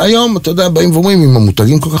אמר, היום, אתה יודע, באים ואומרים, אם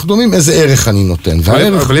המותגים כל כך דומים, איזה ערך אני נותן?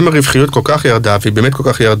 אבל אם הרווחיות כל כך ירדה, והיא באמת כל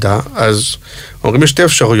כך ירדה, אז אומרים, יש שתי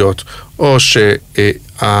אפשרויות, או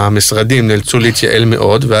שהמשרדים נאלצו להתייעל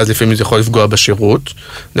מאוד, ואז לפעמים זה יכול לפגוע בשירות.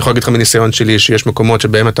 אני יכול להגיד לך מניסיון שלי, שיש מקומות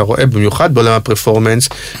שבהם אתה רואה, במיוחד בעולם הפרפורמנס,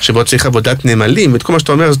 שבו צריך עבודת נמלים, ואת כל מה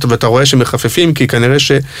שאתה אומר, ואתה רואה שמחפפים, כי כנראה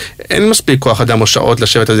שאין מספיק כוח אדם או שעות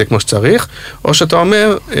לשבת על זה כמו שצריך, או שאתה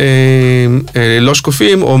אומר, לא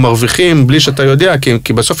שקופים או מרוויחים בלי שאתה יודע,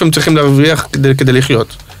 כי בסוף הם צריכים להרוויח כדי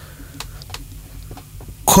לחיות.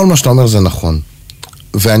 כל מה שאתה אומר זה נכון.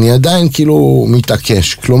 ואני עדיין כאילו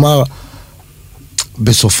מתעקש. כלומר,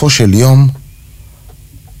 בסופו של יום,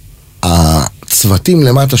 הצוותים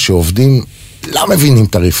למטה שעובדים לא מבינים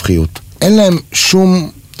את הרווחיות. אין להם שום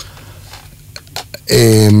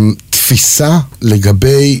תפיסה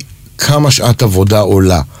לגבי כמה שעת עבודה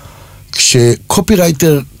עולה.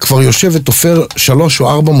 כשקופירייטר כבר יושב ותופר 3 או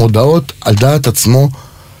 4 מודעות על דעת עצמו,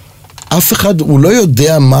 אף אחד, הוא לא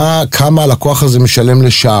יודע כמה הלקוח הזה משלם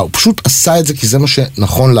לשעה, הוא פשוט עשה את זה כי זה מה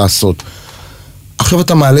שנכון לעשות. עכשיו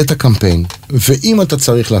אתה מעלה את הקמפיין, ואם אתה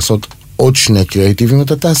צריך לעשות עוד 2 קריאיטיבים,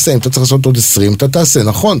 אתה תעשה, אם אתה צריך לעשות עוד 20, אתה תעשה,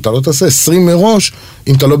 נכון, אתה לא תעשה 20 מראש,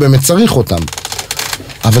 אם אתה לא באמת צריך אותם.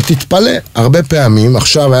 אבל תתפלא, הרבה פעמים,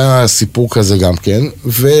 עכשיו היה סיפור כזה גם כן,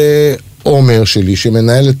 עומר שלי,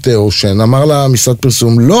 שמנהל את אושן, אמר למשרד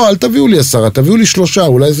פרסום, לא, אל תביאו לי 10, תביאו לי 3,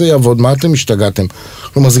 אולי זה יעבוד, מה אתם השתגעתם?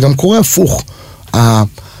 כלומר, זה גם קורה הפוך.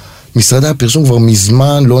 משרדי הפרסום כבר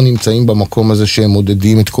מזמן לא נמצאים במקום הזה שהם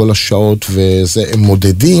מודדים את כל השעות, וזה, הם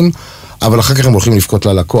מודדים, אבל אחר כך הם הולכים לפקוט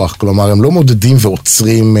ללקוח. כלומר, הם לא מודדים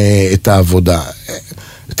ועוצרים את העבודה.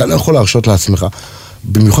 אתה לא יכול להרשות לעצמך.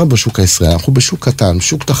 במיוחד בשוק הישראלי, אנחנו בשוק קטן,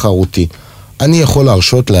 שוק תחרותי. אני יכול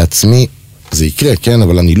להרשות לעצמי, זה יקרה, כן,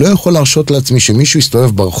 אבל אני לא יכול להרשות לעצמי שמישהו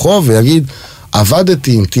יסתובב ברחוב ויגיד,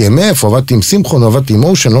 עבדתי עם TMF, עבדתי עם סימכון, עבדתי עם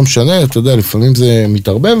אושן, לא משנה, אתה יודע, לפעמים זה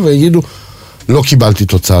מתערבב, ויגידו, לא קיבלתי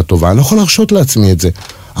תוצאה טובה, אני לא יכול להרשות לעצמי את זה.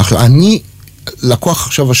 אני, לקוח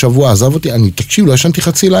עכשיו השבוע עזב אותי, תקשיב, לא ישנתי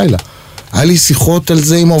חצי לילה. היה לי שיחות על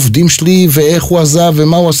זה עם העובדים שלי, ואיך הוא עזב,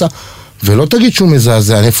 ומה הוא עשה, ולא תגיד שהוא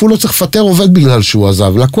מזעזע, אני אפילו לא צריך לפטר עובד בגלל שהוא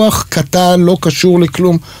עזב. לקוח קטן, לא קשור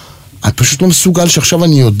לכלום. את פשוט לא מסוגל שעכשיו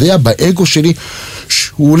אני יודע באגו שלי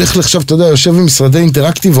שהוא הולך עכשיו, אתה יודע, יושב במשרדי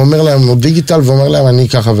אינטראקטיב ואומר להם, או דיגיטל, ואומר להם, אני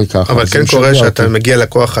ככה וככה. אבל כן קורה שאתה מגיע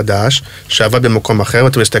לקוח חדש, שעבד במקום אחר,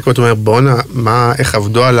 ואתה מסתכל ואתה אומר, בוא'נה, איך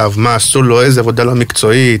עבדו עליו, מה עשו לו, איזה עבודה לא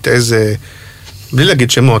מקצועית, איזה... בלי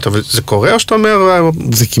להגיד שמות, אבל זה קורה או שאתה אומר,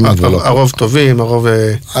 זה כמעט ולא קורה. הרוב טובים, הרוב...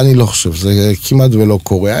 אני לא חושב, זה כמעט ולא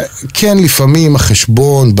קורה. כן, לפעמים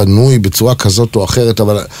החשבון בנוי בצורה כזאת או אחרת,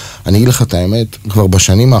 אבל אני אגיד לך את האמת, כבר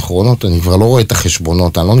בשנים האחרונות אני כבר לא רואה את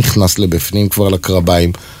החשבונות, אני לא נכנס לבפנים כבר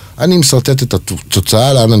לקרביים. אני מסרטט את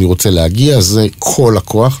התוצאה, לאן אני רוצה להגיע, זה כל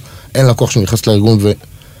לקוח. אין לקוח שנכנס לארגון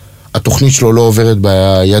והתוכנית שלו לא עוברת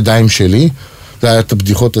בידיים שלי. זה היה את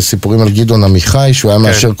הבדיחות, הסיפורים על גדעון עמיחי, שהוא היה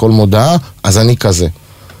מאשר כל מודעה, אז אני כזה.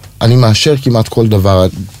 אני מאשר כמעט כל דבר,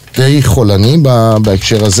 די חולני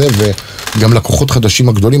בהקשר הזה, גם לקוחות חדשים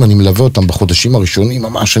הגדולים, אני מלווה אותם בחודשים הראשונים,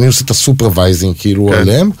 ממש, אני עושה את הסופרוויזינג, כאילו,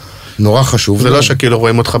 עליהם, נורא חשוב. זה לא שכאילו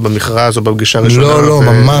רואים אותך במכרז או בפגישה הראשונה. לא,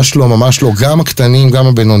 ממש לא, ממש לא. גם הקטנים, גם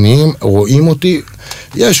הבינוניים, רואים אותי.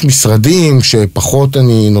 יש משרדים שפחות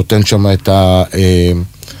אני נותן שם את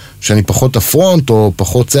שאני פחות הפרונט או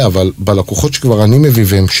פחות זה, אבל בלקוחות שכבר אני מביא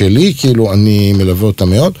והם שלי, כאילו אני מלווה אותם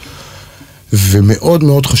מאוד. ומאוד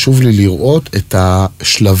מאוד חשוב לי לראות את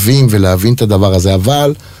השלבים ולהבין את הדבר הזה,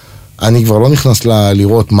 אבל אני כבר לא נכנס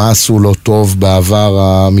לראות מה עשו לא טוב בעבר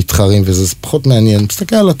המתחרים, וזה פחות מעניין.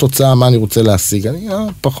 מסתכל על התוצאה, מה אני רוצה להשיג. אני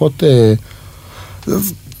פחות...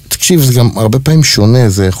 תקשיב, זה גם הרבה פעמים שונה.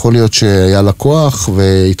 זה יכול להיות שהיה לקוח,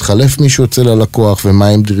 והתחלף מישהו אצל הלקוח, ומה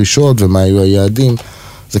עם דרישות, ומה היו היעדים.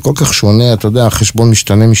 זה כל כך שונה, אתה יודע, החשבון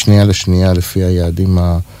משתנה משנייה לשנייה, לפי היעדים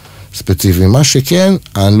הספציפיים. מה שכן,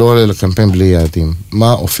 אני לא עולה לקמפיין בלי יעדים.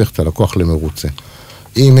 מה הופך את הלקוח למרוצה?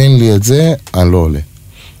 אם אין לי את זה, אני לא עולה.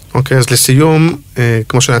 אוקיי, אז לסיום,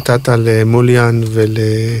 כמו שנתת למוליאן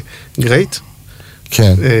ולגרייט,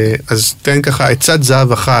 כן. אז תן ככה עצת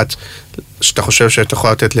זהב אחת שאתה חושב שאתה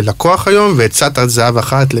יכול לתת ללקוח היום, ועצת זהב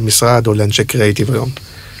אחת למשרד או לאנשי קריאיטיב היום.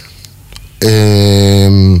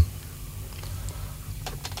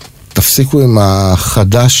 תפסיקו עם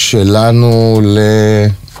החדש שלנו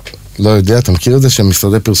לא יודע, אתה מכיר את זה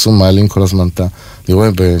שמשרדי פרסום מעלים כל הזמן אני רואה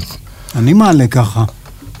אני מעלה ככה.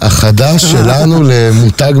 החדש שלנו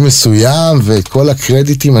למותג מסוים, וכל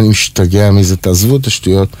הקרדיטים, אני משתגע מזה, תעזבו את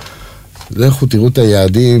השטויות. לכו, תראו את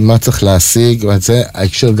היעדים, מה צריך להשיג, וזה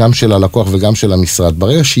ההקשר גם של הלקוח וגם של המשרד.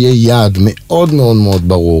 ברגע שיהיה יעד מאוד מאוד מאוד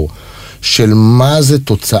ברור, של מה זה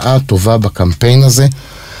תוצאה טובה בקמפיין הזה,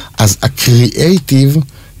 אז הקריאייטיב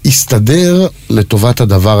יסתדר לטובת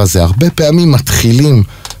הדבר הזה. הרבה פעמים מתחילים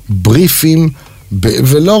בריפים,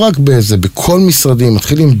 ולא רק בזה, בכל משרדים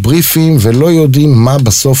מתחילים בריפים ולא יודעים מה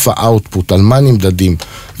בסוף האוטפוט, על מה נמדדים.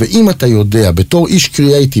 ואם אתה יודע, בתור איש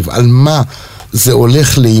קריאייטיב, על מה זה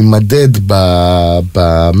הולך להימדד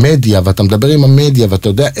במדיה, ואתה מדבר עם המדיה, ואתה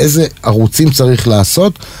יודע איזה ערוצים צריך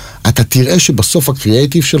לעשות, אתה תראה שבסוף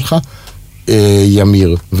הקריאייטיב שלך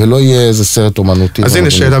ימיר, ולא יהיה איזה סרט אומנותי. אז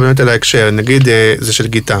הנה שאלה באמת על ההקשר, נגיד זה של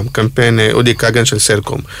גיטם, קמפיין אודי קגן של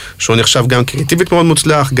סלקום, שהוא נחשב גם קריאטיבית מאוד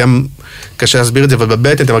מוצלח, גם קשה להסביר את זה, אבל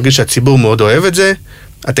בבטן אתה מרגיש שהציבור מאוד אוהב את זה,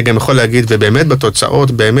 אתה גם יכול להגיד, ובאמת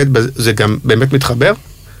בתוצאות, באמת זה גם באמת מתחבר?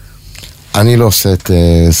 אני לא עושה את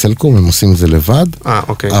סלקום, הם עושים את זה לבד,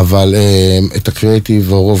 אוקיי. אבל את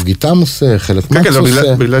הקריאיטיב רוב גיטם עושה, חלק מקס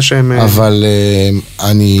עושה, בגלל שהם... אבל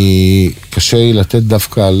אני קשה לתת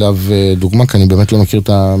דווקא עליו דוגמה, כי אני באמת לא מכיר את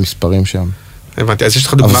המספרים שם. הבנתי, אז יש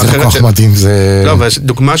לך דוגמה אחרת... אבל זה כל כך מדהים, זה... לא, אבל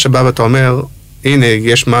דוגמה שבה ואתה אומר, הנה,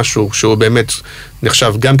 יש משהו שהוא באמת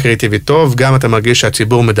נחשב גם קריאיטיבי טוב, גם אתה מרגיש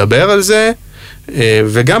שהציבור מדבר על זה,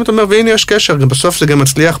 וגם אתה אומר, והנה יש קשר, בסוף זה גם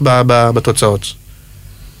מצליח בתוצאות.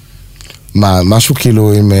 משהו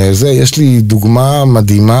כאילו עם זה, יש לי דוגמה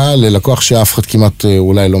מדהימה ללקוח שאף אחד כמעט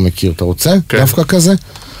אולי לא מכיר, אתה רוצה? כן. דווקא כזה?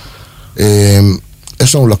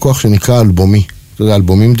 יש לנו לקוח שנקרא אלבומי, אתה יודע,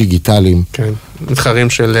 אלבומים דיגיטליים. כן, מתחרים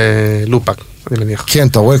של לופק, אני מניח. כן,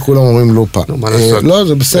 אתה רואה, כולם אומרים לופק. לא,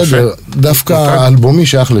 זה בסדר, דווקא אלבומי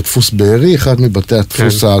שייך לדפוס בארי, אחד מבתי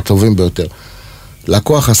הדפוס הטובים ביותר.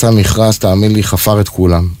 לקוח עשה מכרז, תאמין לי, חפר את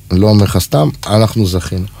כולם. לא אומר לך סתם, אנחנו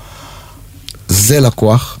זכינו. זה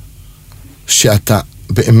לקוח שאתה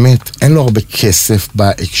באמת, אין לו הרבה כסף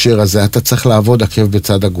בהקשר הזה, אתה צריך לעבוד עקב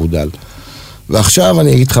בצד אגודל. ועכשיו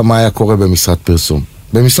אני אגיד לך מה היה קורה במשרד פרסום.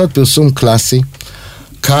 במשרד פרסום קלאסי,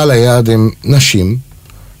 קהל היעד הם נשים,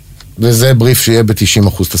 וזה בריף שיהיה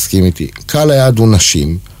ב-90%, תסכים איתי. קהל היעד הוא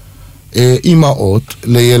נשים, אימהות,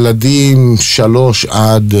 לילדים 3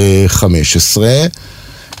 עד 15,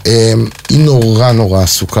 היא נורא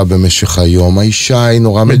עסוקה במשך היום, האישה היא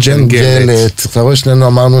נורא מג'נגלת, אתה רואה שנינו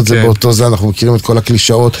אמרנו את זה באותו זה, אנחנו מכירים את כל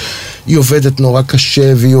הקלישאות, היא עובדת נורא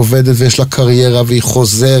קשה, והיא עובדת ויש לה קריירה, והיא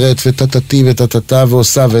חוזרת ותתתי ותתתה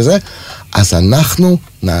ועושה וזה, אז אנחנו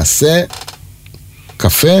נעשה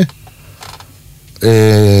קפה,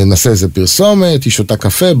 נעשה איזה פרסומת, היא שותה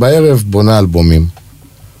קפה, בערב בונה אלבומים.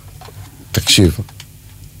 תקשיב,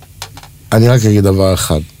 אני רק אגיד דבר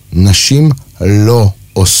אחד, נשים לא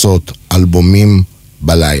עושות אלבומים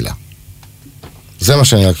בלילה. זה מה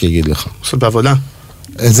שאני רק אגיד לך. עושות בעבודה.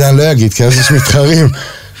 את זה אני לא אגיד, כי אז יש מתחרים.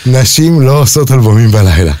 נשים לא עושות אלבומים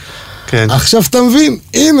בלילה. כן. עכשיו אתה מבין,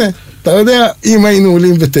 הנה, אתה יודע, אם היינו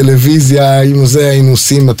עולים בטלוויזיה, אם זה היינו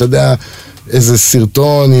עושים, אתה יודע, איזה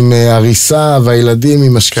סרטון עם הריסה, והילדים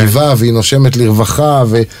עם השכיבה, והיא נושמת לרווחה,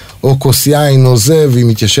 או כוס יין או זה, והיא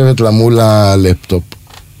מתיישבת לה מול הלפטופ.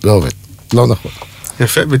 לא עובד, לא נכון.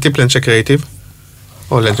 יפה, וטיפ לאנשי קריאיטיב?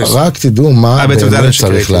 רק תדעו מה באמת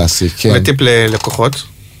צריך להשיג. וטיפ ללקוחות?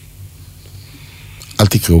 אל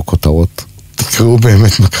תקראו כותרות, תקראו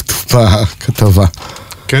באמת מה כתוב בכתבה.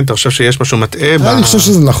 כן, אתה חושב שיש משהו מטעה? אני חושב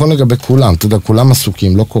שזה נכון לגבי כולם, אתה יודע, כולם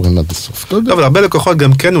עסוקים, לא קוראים עד הסוף. לא, אבל הרבה לקוחות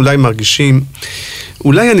גם כן אולי מרגישים,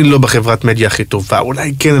 אולי אני לא בחברת מדיה הכי טובה,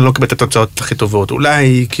 אולי כן אני לא אקבל את התוצאות הכי טובות,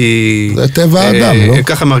 אולי כי... זה טבע האדם, לא?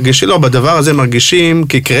 ככה מרגישים, לא, בדבר הזה מרגישים,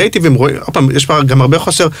 כי קריאיטיבים רואים, עוד פעם, יש גם הרבה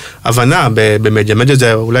חוסר הבנה במדיה, מדיה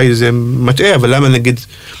זה אולי זה מטעה, אבל למה נגיד,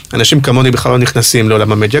 אנשים כמוני בכלל לא נכנסים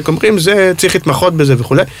לעולם המדיה, אומרים, זה צריך להתמחות בזה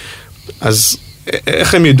וכו'. אז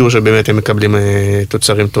איך הם ידעו שבאמת הם מקבלים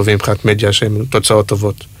תוצרים טובים מבחינת מדיה שהם תוצאות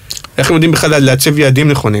טובות? איך הם יודעים בכלל להציב יעדים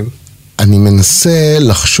נכונים? אני מנסה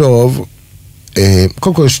לחשוב,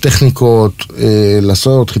 קודם כל יש טכניקות,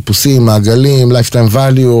 לעשות חיפושים, מעגלים, lifetime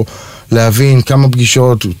value, להבין כמה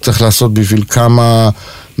פגישות צריך לעשות בשביל כמה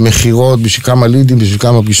מחירות, בשביל כמה לידים, בשביל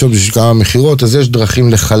כמה פגישות, בשביל כמה מחירות, אז יש דרכים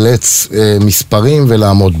לחלץ מספרים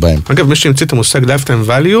ולעמוד בהם. אגב, מי שהמציא את המושג lifetime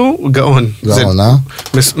value הוא גאון. גאון,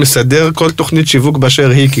 מסדר כל תוכנית שיווק באשר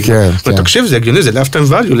היא. כן, כן. תקשיב, זה הגיוני, זה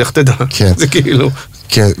lifetime value, לך תדע. כן. זה כאילו...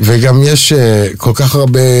 כן, וגם יש כל כך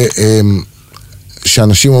הרבה...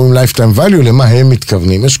 שאנשים אומרים lifetime value, למה הם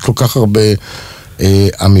מתכוונים, יש כל כך הרבה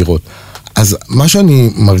אמירות. אז מה שאני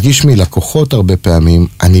מרגיש מלקוחות הרבה פעמים,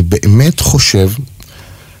 אני באמת חושב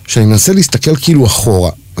שאני מנסה להסתכל כאילו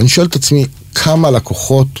אחורה. אני שואל את עצמי כמה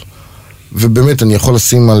לקוחות, ובאמת אני יכול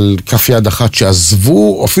לשים על כף יד אחת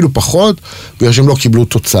שעזבו, או אפילו פחות, בגלל שהם לא קיבלו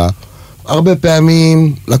תוצאה. הרבה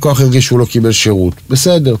פעמים לקוח הרגיש שהוא לא קיבל שירות.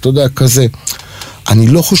 בסדר, אתה יודע, כזה. אני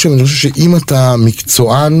לא חושב, אני חושב שאם אתה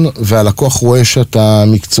מקצוען, והלקוח רואה שאתה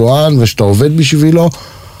מקצוען, ושאתה עובד בשבילו,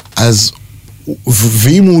 אז,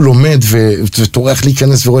 ואם הוא לומד, וטורח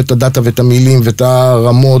להיכנס, ורואה את הדאטה, ואת המילים, ואת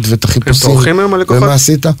הרמות, ואת החיפושים, הם טורחים היום הלקוחות? ומה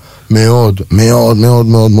עשית? מאוד, מאוד, מאוד,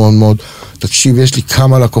 מאוד, מאוד, מאוד. תקשיב, יש לי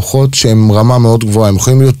כמה לקוחות שהם רמה מאוד גבוהה, הם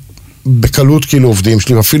יכולים להיות בקלות כאילו עובדים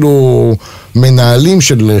שלי, ואפילו מנהלים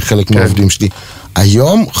של חלק מהעובדים שלי.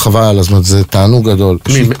 היום, חבל על הזמן, זה תענוג גדול.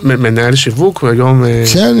 מנהל שיווק והיום...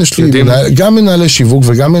 כן, יש לי גם מנהלי שיווק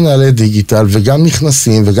וגם מנהלי דיגיטל, וגם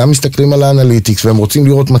נכנסים וגם מסתכלים על האנליטיקס, והם רוצים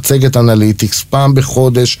לראות מצגת אנליטיקס פעם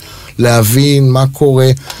בחודש, להבין מה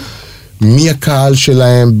קורה, מי הקהל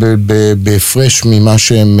שלהם בהפרש ממה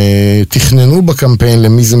שהם תכננו בקמפיין,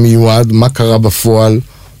 למי זה מיועד, מה קרה בפועל.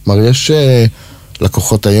 כלומר, יש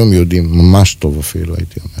לקוחות היום יודעים, ממש טוב אפילו,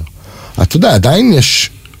 הייתי אומר. אתה יודע, עדיין יש...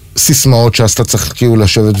 סיסמאות שאז אתה צריך כאילו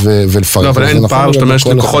לשבת ולפרק. לא, אבל אין פער, זאת אומרת, יש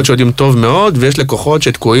לקוחות שיודעים טוב מאוד, ויש לקוחות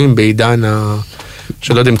שתקועים בעידן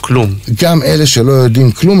שלא יודעים כלום. גם אלה שלא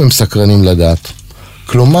יודעים כלום הם סקרנים לדעת.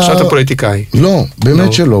 כלומר... עכשיו אתה פוליטיקאי. לא,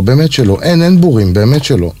 באמת שלא, באמת שלא. אין בורים, באמת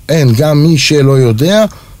שלא. אין, גם מי שלא יודע,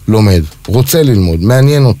 לומד. רוצה ללמוד,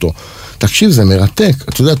 מעניין אותו. תקשיב, זה מרתק.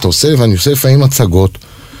 אתה יודע, אתה עושה, ואני עושה לפעמים הצגות,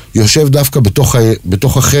 יושב דווקא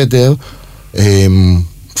בתוך החדר,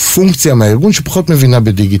 פונקציה מהארגון שפחות מבינה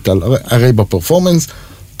בדיגיטל. הרי בפרפורמנס,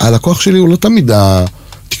 הלקוח שלי הוא לא תמיד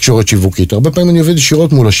התקשורת שיווקית. הרבה פעמים אני עובד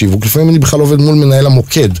ישירות מול השיווק, לפעמים אני בכלל עובד מול מנהל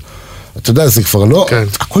המוקד. אתה יודע, זה כבר לא... כן.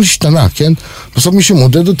 הכל השתנה, כן? בסוף מי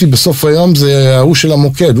שמודד אותי בסוף היום זה ההוא של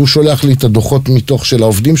המוקד. הוא שולח לי את הדוחות מתוך של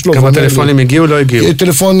העובדים שלו. כמה טלפונים הגיעו, לא הגיעו.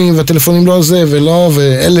 טלפונים, והטלפונים לא זה ולא,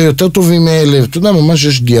 ואלה יותר טובים מאלה. אתה יודע, ממש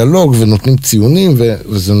יש דיאלוג ונותנים ציונים,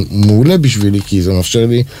 וזה מעולה בשבילי, כי זה מאפשר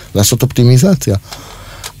לי לעשות אופטימיזציה.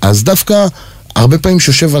 אז דווקא הרבה פעמים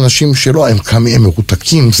שיושב אנשים שלא, הם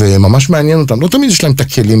מרותקים, זה ממש מעניין אותם, לא תמיד יש להם את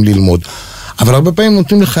הכלים ללמוד, אבל הרבה פעמים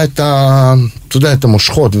נותנים לך את אתה יודע, את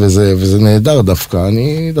המושכות, וזה נהדר דווקא,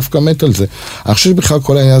 אני דווקא מת על זה. אני חושב שבכלל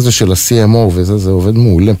כל העניין הזה של ה-CMO וזה, זה עובד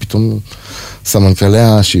מעולה, פתאום סמנכ"לי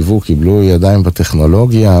השיווק קיבלו ידיים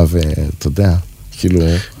בטכנולוגיה, ואתה יודע, כאילו...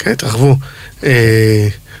 כן, תרחבו.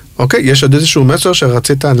 אוקיי, יש עוד איזשהו מסר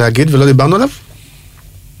שרצית להגיד ולא דיברנו עליו?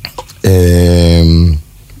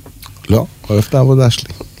 לא, אוהב את העבודה שלי.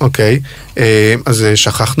 אוקיי, אז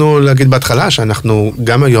שכחנו להגיד בהתחלה שאנחנו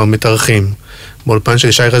גם היום מתארחים באולפן של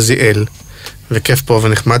ישי רזיאל, וכיף פה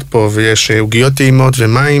ונחמד פה, ויש עוגיות טעימות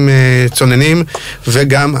ומים צוננים,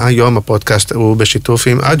 וגם היום הפודקאסט הוא בשיתוף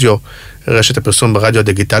עם אדיו, רשת הפרסום ברדיו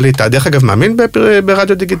הדיגיטלי. אתה דרך אגב מאמין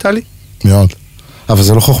ברדיו דיגיטלי? מאוד. אבל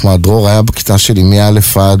זה לא חוכמה, דרור היה בכיתה שלי מא'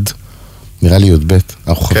 עד, נראה לי י"ב,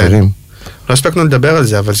 אנחנו חברים. לא הספקנו לדבר על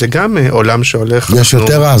זה, אבל זה גם עולם שהולך... יש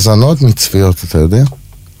יותר האזנות מצפיות, אתה יודע?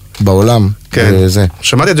 בעולם. כן.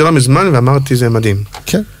 שמעתי את זה לא מזמן ואמרתי זה מדהים.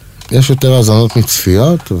 כן. יש יותר האזנות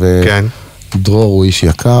מצפיות, ודרור הוא איש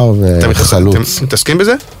יקר וחלוץ. אתם מתעסקים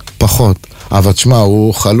בזה? פחות. אבל תשמע,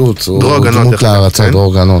 הוא חלוץ, הוא דמות להרצה,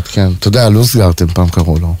 דרור גנות, כן. אתה יודע, לוסגרטן פעם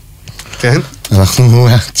קראו לו. כן? אנחנו,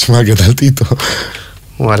 תשמע, גדלתי איתו.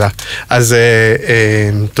 וואלה. אז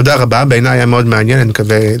תודה רבה, בעיניי היה מאוד מעניין, אני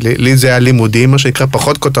מקווה, לי זה היה לימודי, מה שנקרא,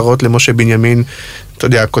 פחות כותרות למשה בנימין, אתה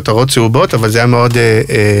יודע, כותרות צהובות, אבל זה היה מאוד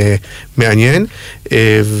מעניין,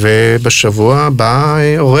 ובשבוע הבא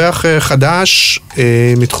אורח חדש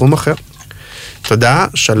מתחום אחר. תודה,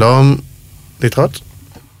 שלום, להתראות.